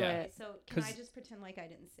listened to Yeah. Okay, it. so can I 'Cause- just pretend like I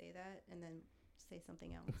didn't say that and then say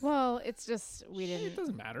something else? Well, it's just we It didn't.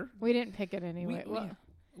 doesn't matter. We didn't pick it anyway.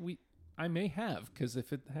 I may have, because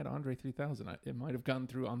if it had Andre 3000, it might have gone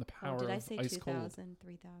through on the power did I of say ice cold. 2000,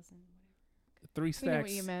 3000? 3 we knew stacks.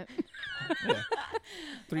 what you meant. Yeah.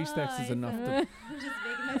 3 stacks is enough. I'm just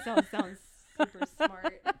making myself sound super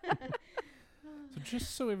smart. So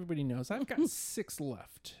just so everybody knows, I've got 6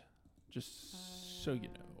 left. Just so you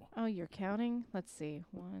know. Oh, you're counting? Let's see.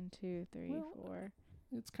 1, 2, 3, Well, 4.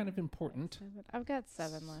 It's kind of important. 7. I've got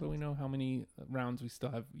 7 left. So we know how many rounds we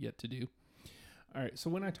still have yet to do. All right. So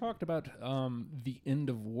when I talked about the end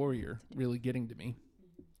of Warrior really getting to me,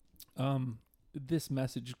 this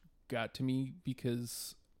message got to me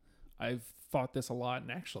because I've thought this a lot.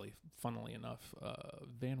 And actually, funnily enough,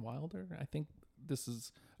 Van Wilder, I think this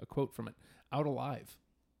is a quote from it, out alive.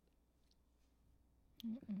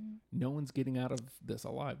 No one's getting out of this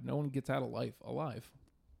alive. No one gets out of life alive.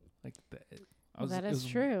 Like That is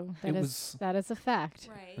true. That is a fact.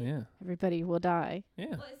 Right. Yeah. Everybody will die. Yeah.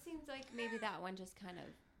 Well, it seems like maybe that one just kind of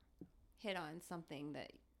hit on something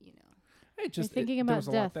that, you know. Hey, just You're thinking there about was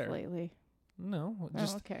a lot death there. lately. No,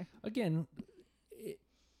 just okay. again.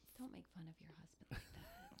 Don't make fun of your husband like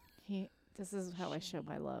that. This is how I show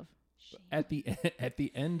my love. Shame. At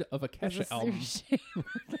the end of a Kesha album, the shame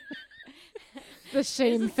There's a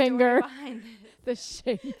story finger. behind The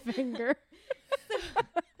shame finger.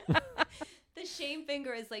 The shame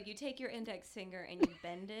finger is like you take your index finger and you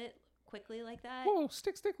bend it quickly like that. whoa,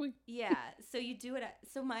 stickly. Yeah, so you do it.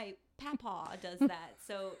 So my papa does that.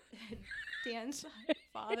 So Dan's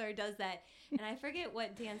father does that, and I forget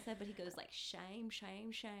what Dan said, but he goes like shame,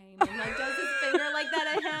 shame, shame, and like does his finger like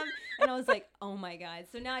that at him, and I was like, oh my god.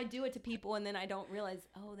 So now I do it to people, and then I don't realize,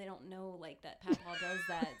 oh, they don't know like that papa does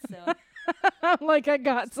that. So Like I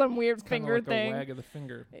got some weird Kinda finger like thing. a wag of the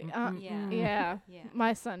finger. yeah, Yeah. yeah.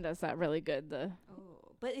 My son does that really good.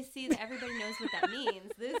 Oh, but you see, everybody knows what that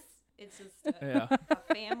means. It's just Yeah. a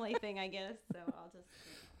family thing, I guess. So I'll just.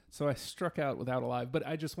 So I struck out without a live, but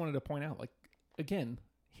I just wanted to point out, like, again,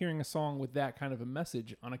 hearing a song with that kind of a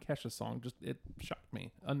message on a Kesha song, it shocked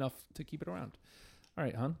me enough to keep it around. All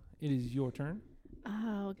right, hon, it is your turn.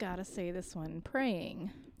 Oh, gotta say this one.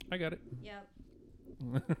 Praying. I got it. Yep.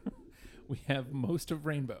 We have Most of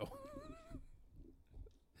Rainbow.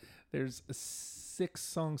 There's 6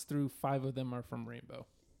 songs through, 5 of them are from Rainbow.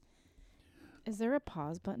 Is there a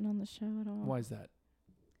pause button on the show at all? Why is that?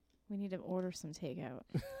 We need to order some takeout.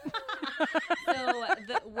 So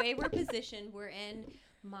the way we're positioned, we're in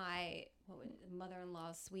my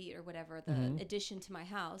mother-in-law's suite or whatever, the addition to my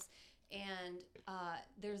house, and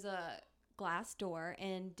there's a glass door,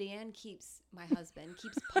 and Dan my husband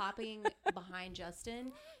keeps popping behind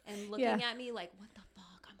Justin and looking at me like, what the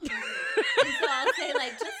fuck, I'm hungry. And so I'll say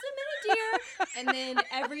like, just a minute, dear. And then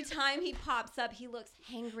every time he pops up, he looks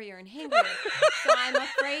hangrier and hangrier. So I'm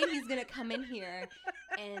afraid he's gonna come in here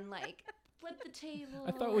and like flip the table.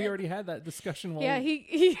 I thought we already had that discussion. Yeah,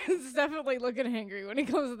 he's definitely looking hangry when he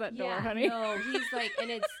closes that door, honey. No, he's like, and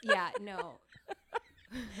it's no.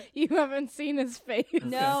 You haven't seen his face.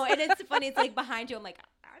 No, and it's funny. It's like behind you. I'm like,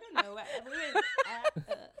 I don't know.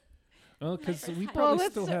 Well, because we Well, probably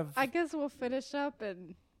still have. I guess we'll finish up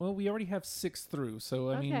and. Well, we already have 6 through, so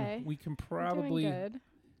I Okay. mean, we can probably. Doing good.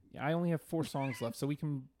 Yeah, I only have 4 songs left, so we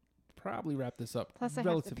can probably wrap this up Plus, I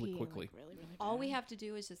relatively have to pee, quickly. Like, really, really All bad. we have to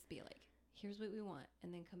do is just be like, here's what we want,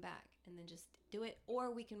 and then come back, and then just do it,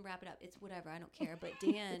 or we can wrap it up. It's whatever. I don't care. But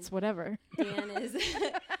Dan, It's whatever. Dan is.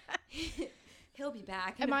 He'll be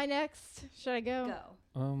back. Am I next? Should I go?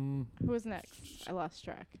 Go. Who was next? I lost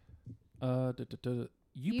track.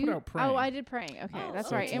 You put out Praying. Oh, I did praying. Okay, Oh, that's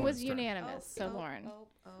so right. it's It was Lauren's turn. unanimous. So Lauren.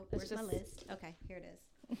 Where's Let's my just- list? Okay, here it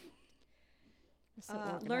is. We're so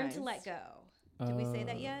Learn to organized. let go. Did we say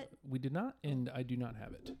that yet? We did not, and I do not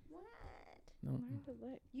have it. What? No. Learn to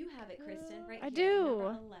let- You have it, Kristen, right I here, do. number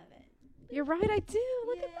 11. You're right. I do.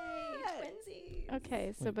 Look Yay, at that. twinsies.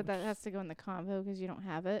 Okay, so Wait, but that has to go in the combo because you don't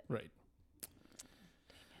have it. Right.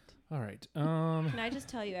 All right. Can I just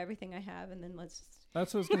tell you everything I have, and then let's just...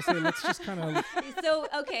 That's what I was gonna say. Let's just kind of. So,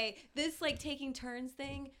 okay, this, like, taking turns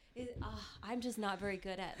thing, is, I'm just not very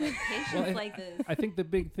good at, like, patience Well, like this. I think the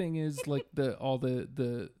big thing is like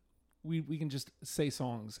we can just say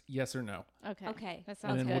songs, yes or no, Okay. Okay. That and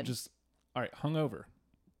sounds then good. we'll just. All right, hungover.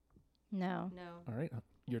 No. No. All right,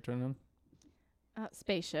 your turn then.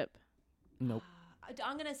 Spaceship. Nope.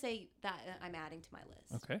 I'm going to say that I'm adding to my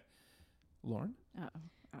list. Okay, Lauren. Uh-oh.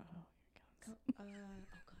 Oh,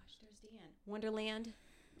 gosh, there's Dan. Wonderland.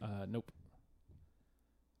 Nope.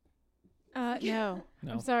 No. No.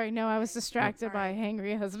 I'm sorry. No, I was distracted by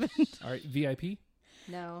hangry husband. All right, VIP.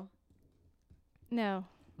 No. No.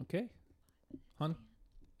 Okay, Hun.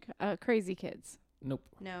 Crazy Kids. Nope.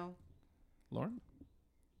 No. Lauren.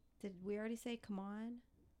 Did we already say come on?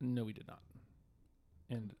 No, we did not.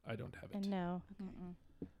 And I don't have it. And no.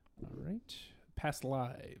 All right, Past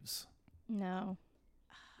Lives. No.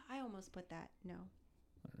 I almost put that. No.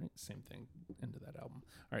 All right, same thing. End of that album.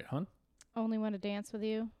 All right, Hun. Only Want to Dance with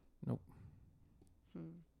You. Nope.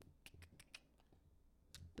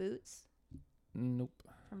 Boots Nope.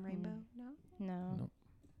 from Rainbow? No. No. Nope.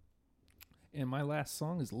 And my last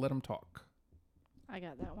song is Let 'Em Talk. I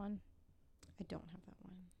got that one. I don't have that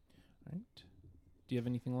one. All right. Do you have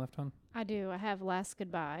anything left, Hun? I do. I have Last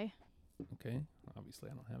Goodbye. Okay. Obviously,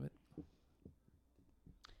 I don't have it.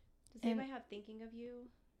 Does anybody have Thinking of You?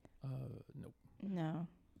 Nope. No.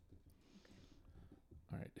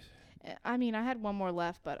 All right. I mean, I had one more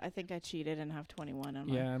left, but I think I cheated and have 21 on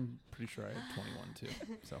mine. Yeah, I'm pretty sure I had 21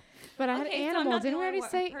 too. So But I had Okay, so I'm animal. not the Didn't we only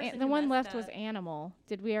already say person the who one messed left was up. animal?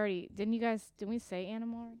 Did we already? Didn't you guys? Did we say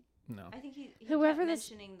animal? no, I think he Whoever kept this-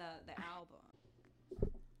 mentioning the album.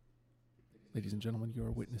 ladies and gentlemen, you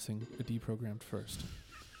are witnessing a deprogrammed first.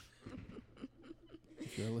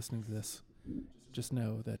 If you are listening to this, just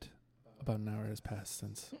know that about an hour has passed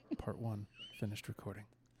since part 1 finished recording.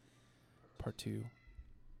 Part 2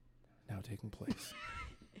 now taking place.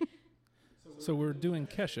 So we're doing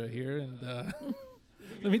Kesha here, and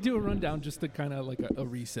let me do a rundown just to kind of like a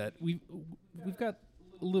reset. We've got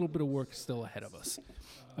a little bit of work still ahead of us.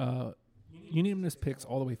 Unanimous picks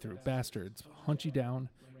all the way through. Bastards, Hunt You Down,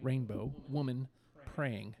 Rainbow, Woman,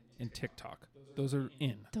 Praying, and TikTok. Those are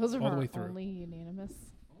in Those are all the way our through. only unanimous.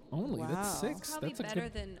 Only that's Wow. 6. Probably That's a better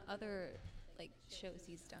good. than other like shows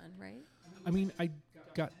he's done, right? I mean, I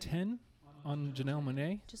got 10 on Janelle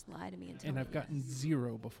Monáe, Just lie to me and tell and me I've gotten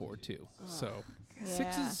 0 before too. So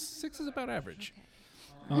Yeah. six is about average.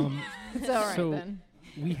 Okay. It's all right So- then.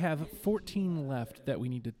 We have 14 left that we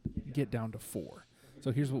need to get down to 4.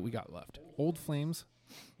 So here's what we got left: Old Flames,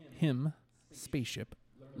 Him, Spaceship,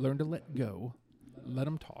 Learn to Let Go, Let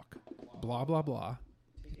 'Em Talk, Blah Blah Blah,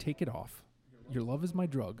 Take It Off, Your Love Is My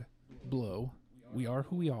Drug, Blow, We Are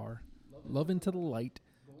Who We Are, Love Into the Light,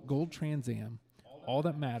 Gold Trans Am, All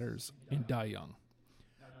That Matters, and Die Young.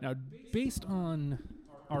 Now, based on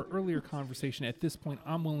our earlier conversation, at this point,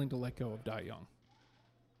 I'm willing to let go of Die Young.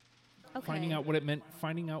 Okay. Finding out what it meant,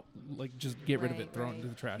 like, just get rid of it, Right, throw it right. into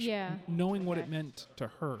the trash. Yeah. Knowing what it Okay. meant to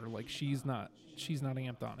her, like, she's not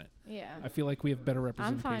amped on it. Yeah. I feel like we have better I'm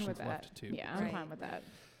representations fine with that. left too. Yeah, I'm Right. fine with that.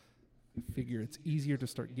 I figure it's easier to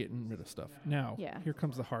start getting rid of stuff. Now, Yeah. here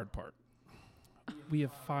comes the hard part. We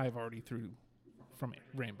have 5 already through from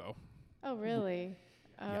Rainbow. Oh, really?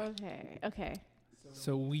 Yeah. Okay. Okay.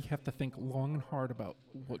 So we have to think long and hard about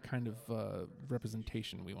what kind of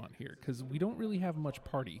representation we want here, because we don't really have much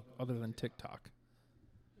party other than TikTok.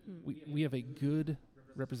 We have a good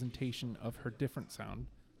representation of her different sound,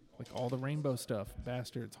 like all the Rainbow stuff: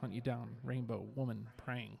 Bastards, Hunt You Down, Rainbow, Woman,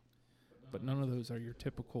 Praying. But none of those are your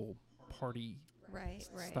typical party Right.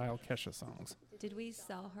 style Kesha songs. Did we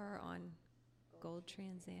sell her on Gold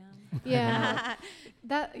Trans Am? Yeah.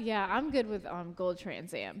 I'm good with Gold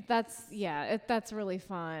Trans Am. That's really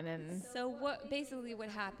fun and So what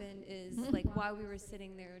happened is like while we were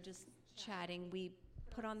sitting there just chatting, we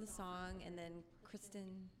put on the song and then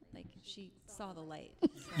Kristin, like, she saw the light. So.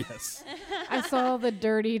 Yes. I saw the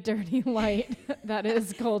dirty, dirty light that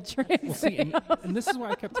is Gold Trans Well, see, Am. and this is why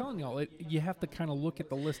I kept telling y'all, you have to kind of look at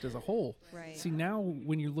the list as a whole. Right. See, now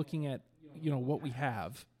when you're looking at, what we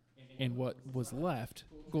have and what was left,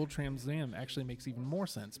 Gold Trans Am actually makes even more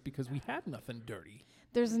sense because we had nothing dirty.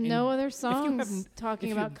 There's no And other if you songs haven't- talking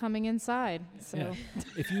if you- about coming inside. So Yeah.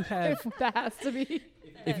 If you have, that has to be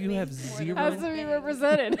if you have means more zero, than has to one be thing.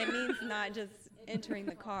 represented. It means not just entering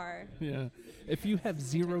the car. yeah, if you have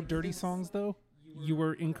 0 dirty songs though, you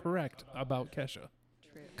were incorrect about Kesha.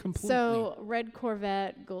 True. Completely. So Red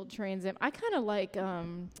Corvette, Gold Trans Am. I kind of like a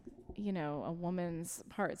woman's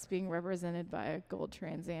parts being represented by a Gold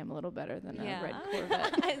Trans Am a little better than a Red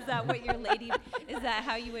Corvette. Is that what your lady? Is that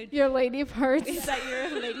how you would? Your lady parts. Is that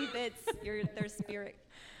your lady bits? Their spirit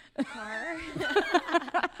car?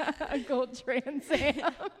 A Gold Trans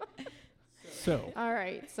Am. So All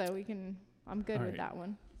right, so I'm good All with right. that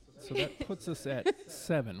one. So that puts us at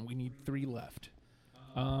 7. We need 3 left.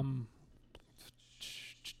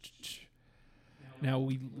 Now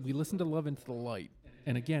we listened to Love Into the Light,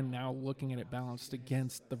 and again, now looking at it balanced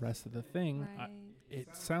against the rest of the thing, Right.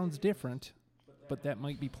 it sounds different, but that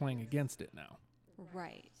might be playing against it now.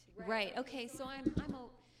 Right. Okay, so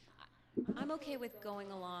I'm okay with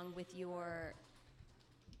going along with your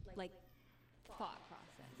like thought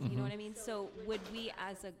process. You know what I mean? So would we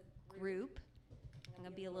as a group, I'm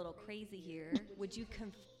gonna be a little crazy here, would you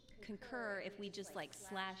concur if we just like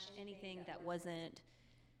slashed anything that wasn't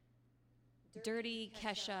dirty,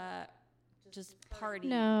 Kesha, just party?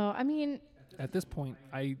 No, I mean, At this point,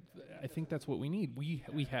 I think that's what we need. We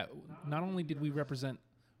have not only did we represent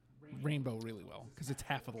Rainbow really well because it's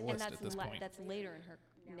half of the And list that's at this point, that's later in her.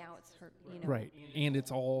 Now it's her. right? And it's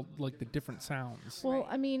all like the different sounds. well, Right.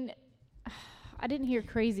 I mean, I didn't hear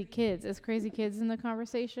Crazy Kids. Is Crazy Kids in the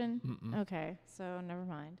conversation? Mm-mm. Okay, so never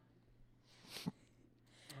mind.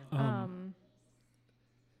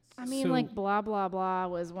 I mean, So- like Blah Blah Blah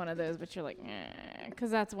was one of those, but you're like,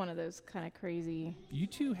 because that's one of those kind of crazy. You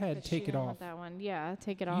two had but Take you It don't want Off. That one, yeah,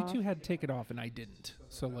 Take It You Off. two had Take It Off, and I didn't.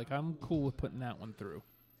 So like, I'm cool with putting that one through.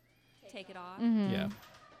 Take it off. Mhm. Yeah,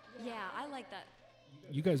 Yeah, I like that.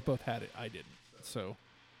 you guys both had it. I didn't. So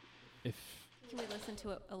If Can we listen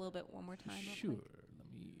to it a little bit one more time? real sure,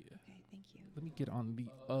 quick? Okay, thank you. let me get on the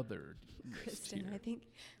other list Kristen, here. I think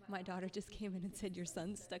my daughter just came in and said your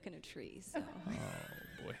son's stuck in a tree. So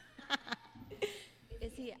Oh boy.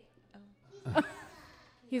 is he?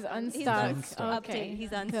 He's unstuck. unstuck. Okay, Update,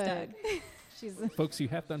 he's unstuck. She's Folks, you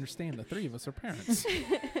have to understand the three of us are parents.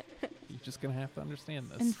 You're just going to have to understand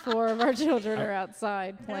this. and 4 of our children are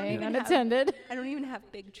outside playing even have- unattended. I don't even have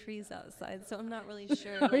big trees outside, so I'm not really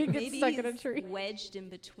sure. Oh, he Like, gets maybe stuck he's in a tree. wedged in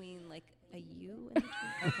between like a U and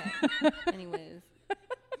a tree. Okay. Anyways,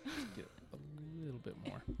 Get a little bit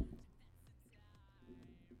more.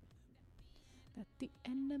 That the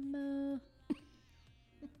enema.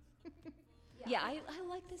 yeah, I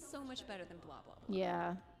like this so much better than blah blah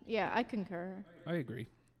blah. Yeah, I concur. I agree.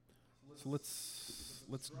 So let's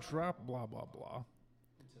drop blah blah blah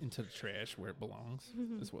into the trash where it belongs,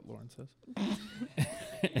 is what Lauren says.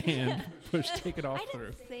 And take it off I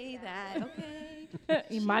through. didn't say that. Okay.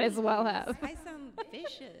 You might as well have. I sound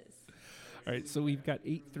vicious. All right, so we've got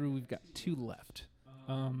 8 through. We've got 2 left.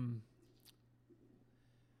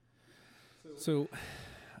 So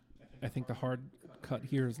I think the hard cut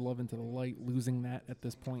here is Love Into the Light, losing that at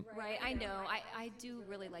this point. Right. I know. I do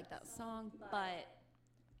really like that song, but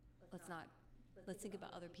let's think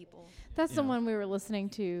about other people. That's the Yeah. one we were listening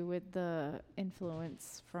to with the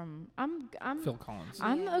influence from. I'm Phil Collins.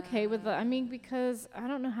 I'm okay with the. I mean, because I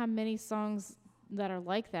don't know how many songs that are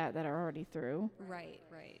like that are already through. Right.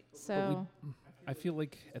 So I feel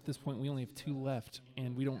like at this point we only have 2 left,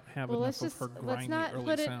 and we don't have well, let's enough just of her let's grindy not early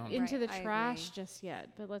put it sound. into Right, the I trash agree. just yet.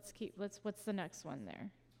 But let's what's the next one there?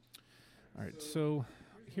 All right, so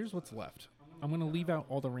here's what's left. I'm going to leave out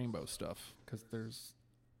all the rainbow stuff because there's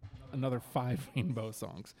another 5 rainbow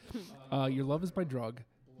songs. Your Love Is My Drug,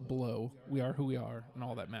 Blow, We Are Who We Are, and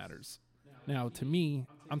All That Matters. Now, to me,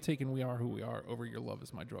 I'm taking We Are Who We Are over Your Love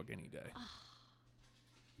Is My Drug any day.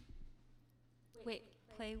 Wait.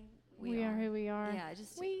 Play. We are who we are. Yeah.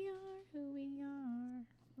 Just. We are who we are.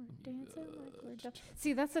 We're dancing like we're done.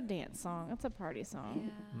 See, that's a dance song. That's a party song.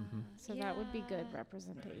 Yeah. So that would be good Yeah.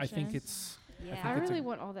 representation. I think it's... Yeah. I it's a- really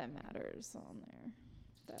want All That Matters on there,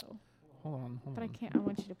 though. Hold on. But I can't. I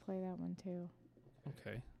want you to play that one too.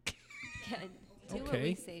 Okay. Yeah, do what Okay.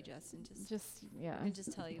 we say, Justin. Just yeah. We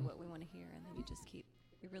just tell you what we want to hear, and then you just keep.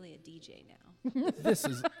 You're really a DJ now,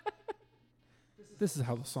 This is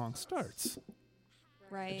how the song starts.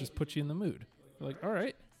 right? It just puts you in the mood. You're like, all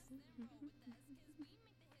right.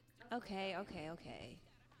 Okay.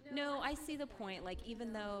 No, I see the point. Like,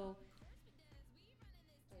 even though,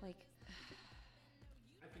 like,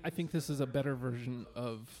 I think this is a better version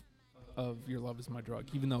of Your Love Is My Drug,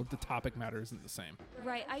 even though the topic matter isn't the same.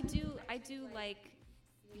 right? I do like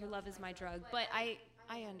Your Love Is My Drug, but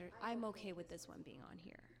I'm okay with this one being on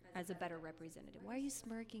here as a better representative. Why are you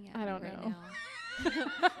smirking at I me don't right know. now?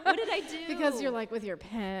 What did I do? Because you're like with your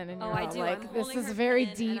pen and Oh, you're I all do. like, I'm this holding is her very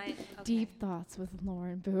pen deep, and deep thoughts with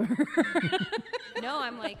Lauren Boer. No,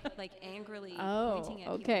 I'm like angrily Oh, pointing at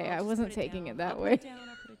okay. people. I I'll just wasn't put it taking down. it that I'll way. Put it down.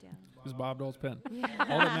 It was Bob Dole's pen. All That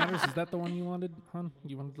Matters, is that the one you wanted, hon?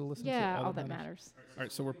 You wanted to listen to? Yeah, All That Matters. All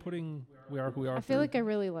right, so we're putting We Are Who We Are. I feel through. like I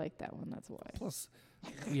really like that one. That's why. Plus,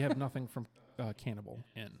 we have nothing from Cannibal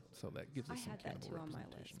in, so that gives I us some had that Cannibal too on my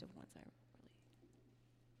representation. list of ones I really.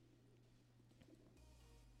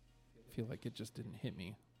 Feel like it just didn't hit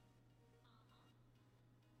me.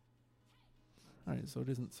 All right, so it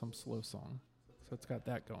isn't some slow song. So it's got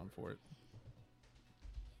that going for it.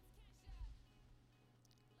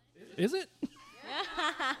 Is it?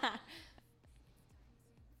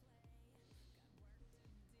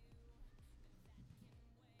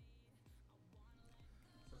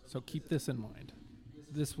 So keep this in mind.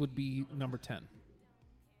 This would be number 10.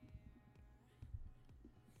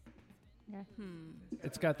 Yeah.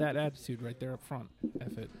 It's got that attitude right there up front.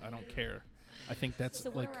 F it, I don't care. I think that's So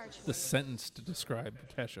what like are our the choices? sentence to describe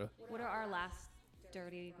Kesha. What are our last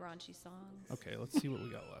dirty, raunchy songs? Okay, let's see what we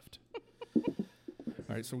got left.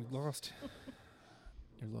 All right, so we lost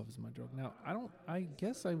Your Love Is My Drug. Now, I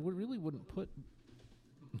guess I really wouldn't put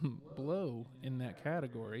Blow in that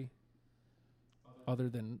category other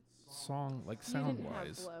than song, like You didn't have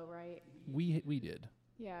sound-wise. Blow, right? We did.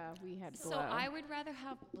 Yeah, we had Blow. So I would rather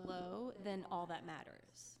have Blow than All That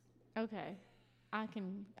Matters. Okay, I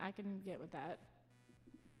can get with that.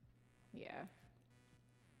 Yeah.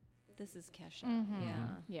 This is Kesha. Mhm. Yeah.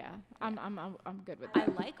 Yeah. I'm good with I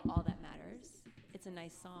that. like All That Matters. It's a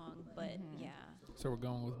nice song, but yeah. So we're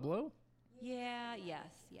going with Blow? Yeah, yes,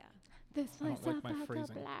 yeah. This I don't place like my up like a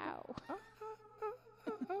phrasing. blow.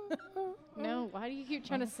 No, why do you keep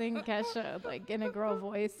trying to sing Kesha like in a girl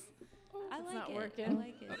voice? I It's like not it. working. I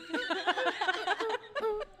like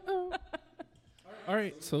it. All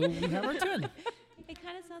right, so we have our 10. It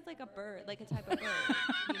kind of sounds like a bird, like a type of bird,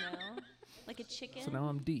 you know? Like a chicken. So now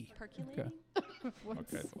I'm D. Percolating?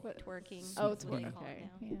 Okay. Twerking. Oh, it's Sweet. okay.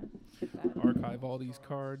 Now. Yeah. Archive all these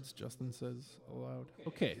cards, Justin says aloud.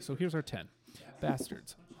 Okay, so here's our 10.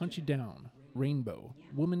 Bastards, Hunt You Down, Rainbow,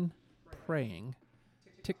 Woman Praying,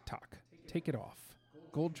 TikTok, Take It Off,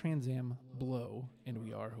 Gold Trans Am, Blow, and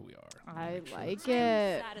We Are Who We Are. I like I'm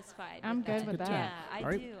it. satisfied. I'm with good with that. that. Yeah, I All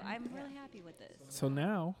right. do. I'm really happy with this. So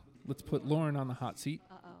now let's put Lauren on the hot seat.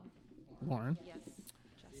 Uh-oh. Lauren, Yes,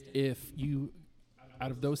 Justin. if you,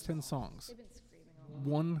 out of those 10 songs,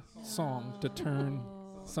 one song to turn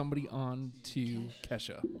somebody on to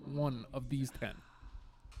Kesha, one of these 10.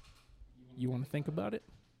 You want to think about it?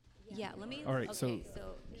 Yeah, let me. All right, okay,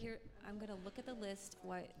 so here I'm gonna look at the list.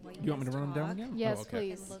 What You want me to run them down talk, again? Yes, Oh, okay.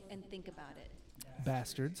 please. And look and think about it.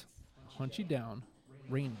 Bastards, Hunt You Down,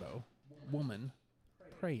 Rainbow, Woman,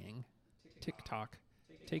 Praying, TikTok,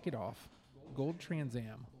 Take It Off, Gold Trans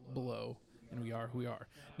Am, Below, and We Are Who We Are.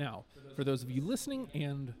 Now, for those of you listening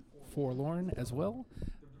and for Lauren as well,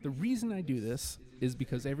 the reason I do this is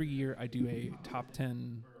because every year I do a top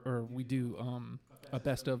 10, or we do a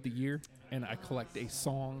best of the year, and I collect a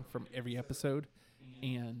song from every episode,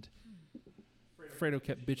 and Fredo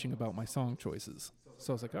kept bitching about my song choices.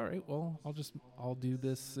 So I was like, all right, well, I'll do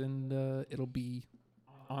this, and it'll be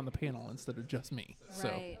on the panel instead of just me. So,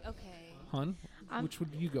 Right. Okay. Hun, which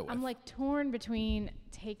would you go with? I'm like torn between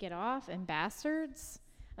Take It Off and Bastards.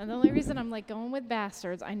 And the only reason I'm like going with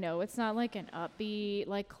Bastards, I know it's not like an upbeat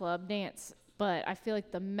like club dance, but I feel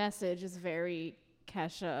like the message is very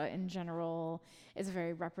Kesha in general. It's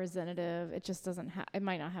very representative. It just doesn't have, it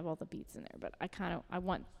might not have all the beats in there, but I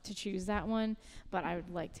want to choose that one, but I would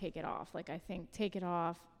like Take It Off. Like I think Take It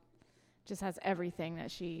Off just has everything that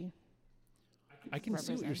she I can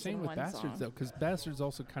see what you're represents in saying with one Bastards, song. though, because Bastards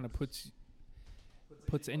also kind of puts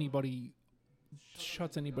anybody,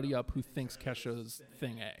 shuts anybody up who thinks Kesha's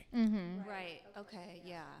thing A. Mm-hmm. Right. Okay.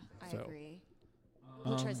 Yeah, I So, agree.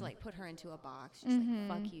 Who tries to like put her into a box? Just like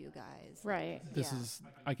fuck you guys. Right. This Yeah. is,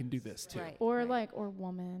 I can do this too. Right. Or right. like, or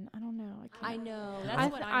woman. I don't know. I I can't. know.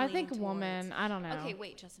 That's what I'm I leaning think woman. towards. I don't know. Okay,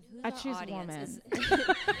 wait, Justin. Who's I our choose audience?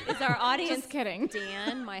 woman. Is our audience Just kidding.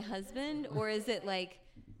 Dan, my husband, or is it like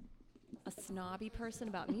a snobby person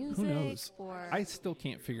about music? Who knows? Or I still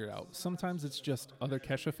can't figure it out. Sometimes it's just other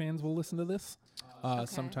Kesha fans will listen to this.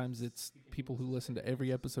 Sometimes it's people who listen to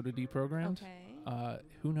every episode of Deprogrammed. Okay.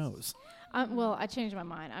 Who knows? Well, I changed my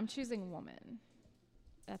mind. I'm choosing woman.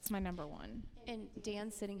 That's my number one. And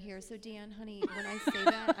Dan's sitting here. So Dan, honey, when I say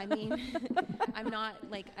that, I mean, I'm not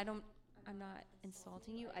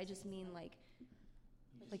insulting you. I just mean like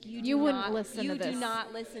you. You do wouldn't not, listen to You this. do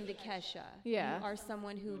not listen to Kesha. Yeah. You are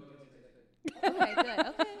someone who. Okay. Good.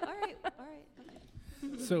 Okay. All right.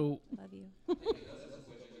 Okay. So, Love you.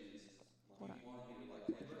 Hold on.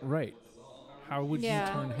 right. How would Yeah.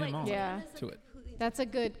 you turn him on Yeah. to it? That's a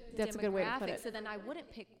good way to put Demographic, it. So then I wouldn't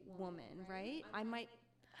pick woman, right? I might.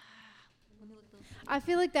 Let me look those. I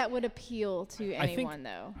feel like that would appeal to I think- anyone,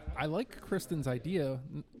 though. I like Kristen's idea,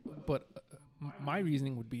 but my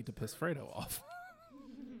reasoning would be to piss Fredo off.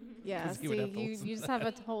 Yeah. 'Cause he See, would have to you listen you to just have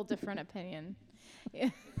a whole different opinion. Yeah.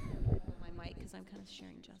 My mic because I'm kind of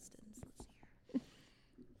sharing Justin's.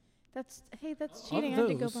 Let's see here. That's cheating. I have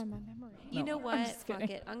to go those- by my memory. You know I'm what? just Fuck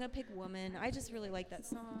kidding. it. I'm gonna pick woman. I just really like that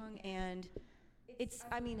song, and it's.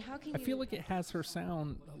 I mean, how can I you? feel like it has her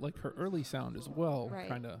sound, like her early sound as well. Right.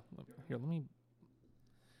 Kind of. Here, let me.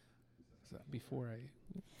 Is that before I?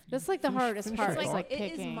 That's like the Finish- hardest finish part. your It's thought. like it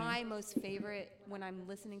is picking. my most favorite when I'm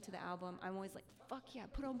listening to the album. I'm always like, fuck yeah,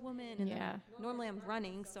 put on woman. And Yeah. then normally I'm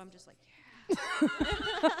running, so I'm just like,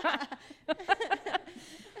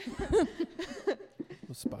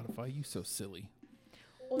 Oh, Spotify, you so silly.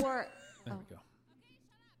 or There we go.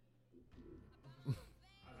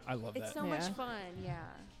 I love it's that. so much Yeah. fun, yeah.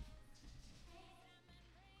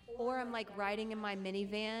 Or I'm like riding in my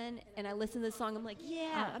minivan and I listen to the song. I'm like,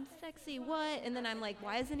 yeah, I'm sexy. What? And then I'm like,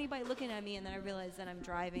 why is anybody looking at me? And then I realize that I'm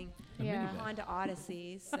driving Yeah. minivan. Honda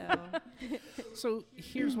Odyssey. So So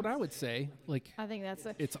here's what I would say. Like, I think that's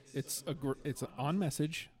a. it's on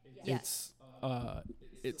message. Yes.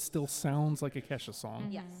 It still sounds like a Kesha song,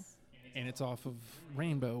 yes, and it's off of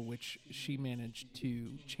Rainbow, which she managed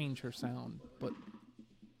to change her sound. But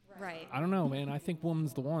right. I don't know, man. I think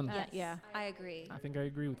Woman's the one. Yes, yeah. I agree. I think I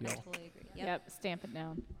agree with I y'all. totally agree. Yep. Stamp it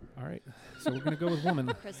down. All right, so we're gonna go with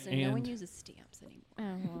Woman. Kristen, no one And uses stamps anymore.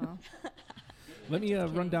 Oh well. let me run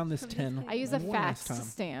kidding. down this I'm just 10. kidding. I use a one last fax time.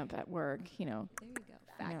 stamp at work. You know. There you go.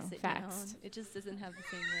 Fax No, it faxed. down. It just doesn't have the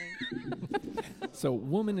same ring. So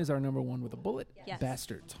Woman is our number one with a bullet. Yes.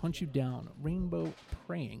 Bastards, Hunt You Down, Rainbow,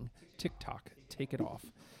 Praying, TikTok, Take It Off.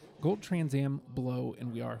 Gold Trans Am, Blow,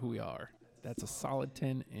 and We Are Who We Are. That's a solid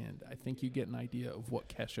 10, and I think you get an idea of what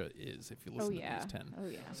Kesha is if you listen to these 10. Oh,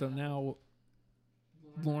 yeah. So now,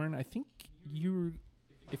 Lauren, I think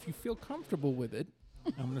if you feel comfortable with it,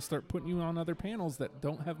 I'm going to start putting you on other panels that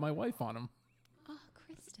don't have my wife on them. Oh,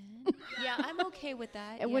 Kristin. Yeah, I'm okay with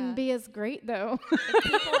that. It wouldn't be as great, though. If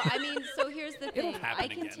people, I mean, so here's the thing. happen I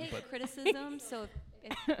can again, take but- criticism. So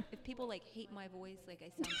if people like hate my voice, like I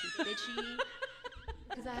sound too bitchy,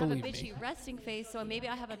 because I have Believe a me. bitchy resting face, so maybe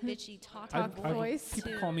I have a bitchy talk voice.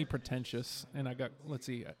 People too. call me pretentious, and I got, let's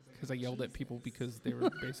see, because I yelled at people because they were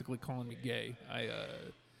basically calling me gay.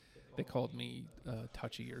 They called me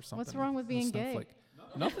touchy or something. What's wrong with and being stuff gay? Like,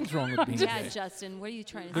 nothing's wrong with being Yeah, gay. Justin, what are you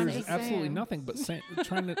trying to There's say? absolutely saying. nothing but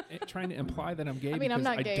trying to imply that I'm gay I mean, because I'm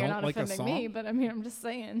not I gay. don't You're not like a offending song. me, but I mean, I'm just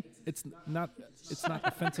saying. It's not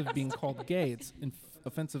offensive being called gay. It's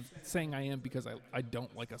offensive saying I am because I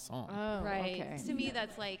don't like a song. Oh, Right. okay. To me,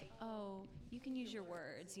 that's like, oh, you can use your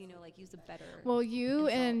words, like use a better. Well, you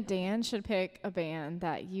insult. and Dan should pick a band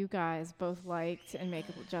that you guys both liked and make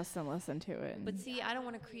Justin listen to it. But see, I don't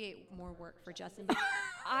want to create more work for Justin. But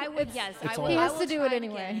I would, yes, it's I all- will. He has I to will do try it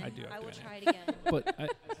anyway. Again. I do have I to will anyway. try it again.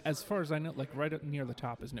 But as far as I know, like right near the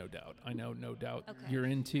top is No Doubt. I know No Doubt Okay. you're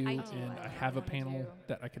into, I and do. I I have a wanna panel do.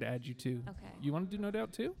 that I could add you to. Okay. You want to do No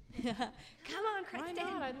Doubt too? Come on, Kristin. Why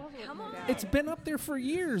not? I'd love it. Come No on. doubt. It's been up there for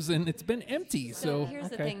years and it's been empty. So Here's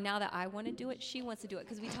the okay. thing. Now that I want to do it, she wants to do it.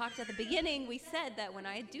 Because we talked at the beginning, we said that when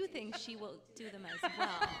I do things, she will do them as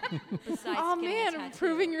well. Besides Oh getting a man, tattoo. I'm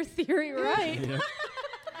proving your theory right. Yeah.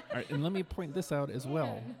 All right, and let me point this out as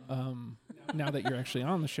well. Now that you're actually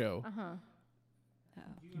on the show, Oh.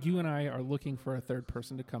 you and I are looking for a third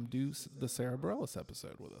person to come do the Sarah Bareilles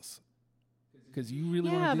episode with us. Because you really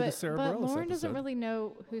Yeah, want to do the but, Sarah but Bareilles Lauren episode. doesn't really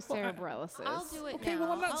know who Sarah Bareilles is. I'll do it Okay, now.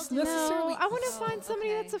 well, I'm not I'll do it. necessarily- No, I want to Oh, find somebody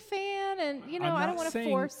okay. that's a fan, and I'm I not don't want to saying-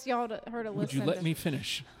 force her to listen. Would you let to me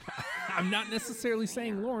finish? I'm not necessarily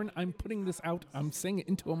saying, Lauren, I'm putting this out. I'm saying it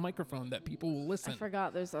into a microphone that people will I listen.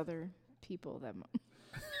 forgot there's other people that.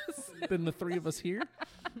 Than the three of us here.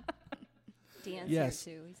 Dan's Yes.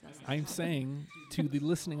 here too. He's not I'm saying to the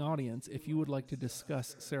listening audience, if you would like to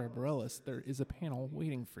discuss Sarah Bareilles, there is a panel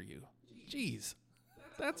waiting for you. Jeez.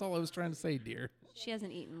 That's all I was trying to say, dear. She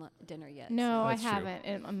hasn't eaten dinner yet. No, I That's true. haven't.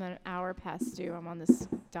 And I'm an hour past due. I'm on this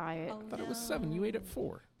diet. Oh, I thought it was 7. You ate at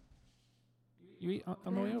 4. You ate on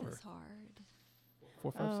the way over. It's hard.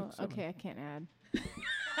 4, 5, Oh, 6, 7. okay. I can't add.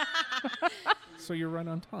 So you're right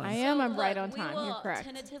on time. I am. I'm Look,ran on we time. will You're correct.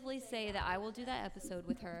 tentatively say that I will do that episode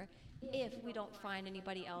with her if we don't find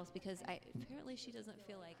anybody else, because apparently she doesn't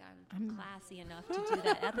feel like I'm classy enough to do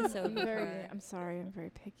that episode with her. I'm sorry. I'm very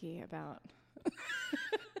picky about.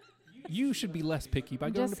 You should be less picky by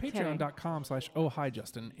I'm going to just kidding.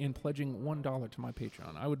 patreon.com/ohhijustin and pledging $1 to my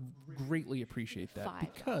Patreon. I would greatly appreciate that $5.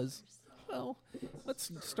 because, well,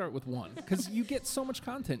 let's start with 1. Because you get so much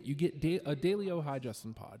content. You get a daily Oh Hi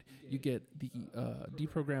Justin pod. You get the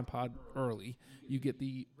Deprogram pod early. You get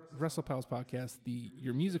the WrestlePals podcast,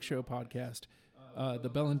 your music show podcast, the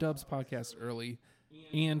Bell and Dubs podcast early,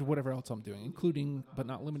 and whatever else I'm doing, including but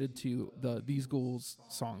not limited to the These Ghouls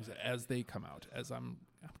songs as they come out. As I'm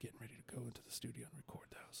getting ready to go into the studio and record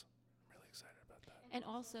those. I'm really excited about that. And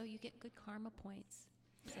also, you get good karma points.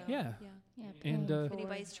 So, Yeah. Yeah. And, paying uh, If for-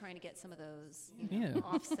 anybody's trying to get some of those, Yeah.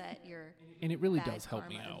 offset your And it really bad does help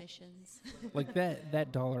me karma out. emissions. Like that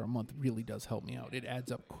 $1 a month really does help me out. It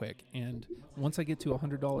adds up quick. And once I get to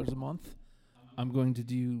 $100 a month, I'm going to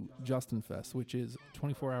do Justin Fest, which is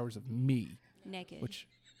 24 hours of me. Naked. Which,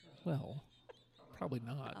 well, probably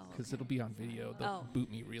not, Oh, because okay. it'll be on video. They'll Oh.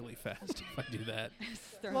 boot me really fast if I do that.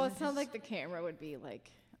 Well, it sounds like the camera would be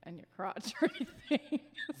like in your crotch or anything.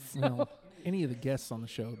 Well, any of the guests on the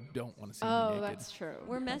show don't want to see me Oh, naked. that's true.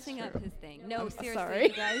 We're That's messing up true. his thing. No, I'm seriously, sorry.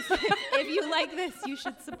 you guys. If you like this, you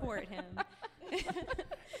should support him.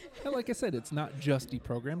 Well, like I said, it's not just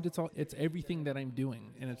deprogrammed. It's everything that I'm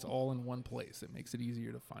doing, and it's all in one place. It makes it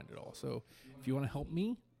easier to find it all. So if you want to help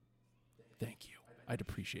me, thank you. I'd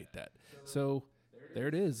appreciate that. So there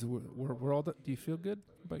it is. We're all done. Do you feel good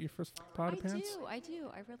about your first pod appearance? I do.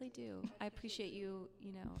 I really do. I appreciate you,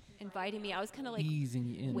 inviting me. I was kind of like, Easing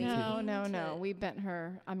you in. wait. too. No. to- We bent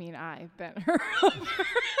her. I mean, I bent her.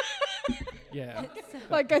 Yeah.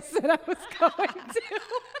 Like I said, I was going to.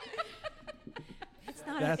 it's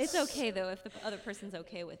not. That's- It's okay though if the other person's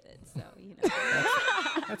okay with it. So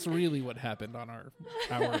That's really what happened on our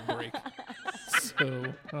hour break. So,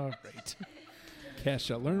 all right.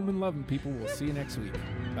 Kesha, learn and love 'em, people. We'll see you next week.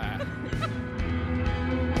 Bye.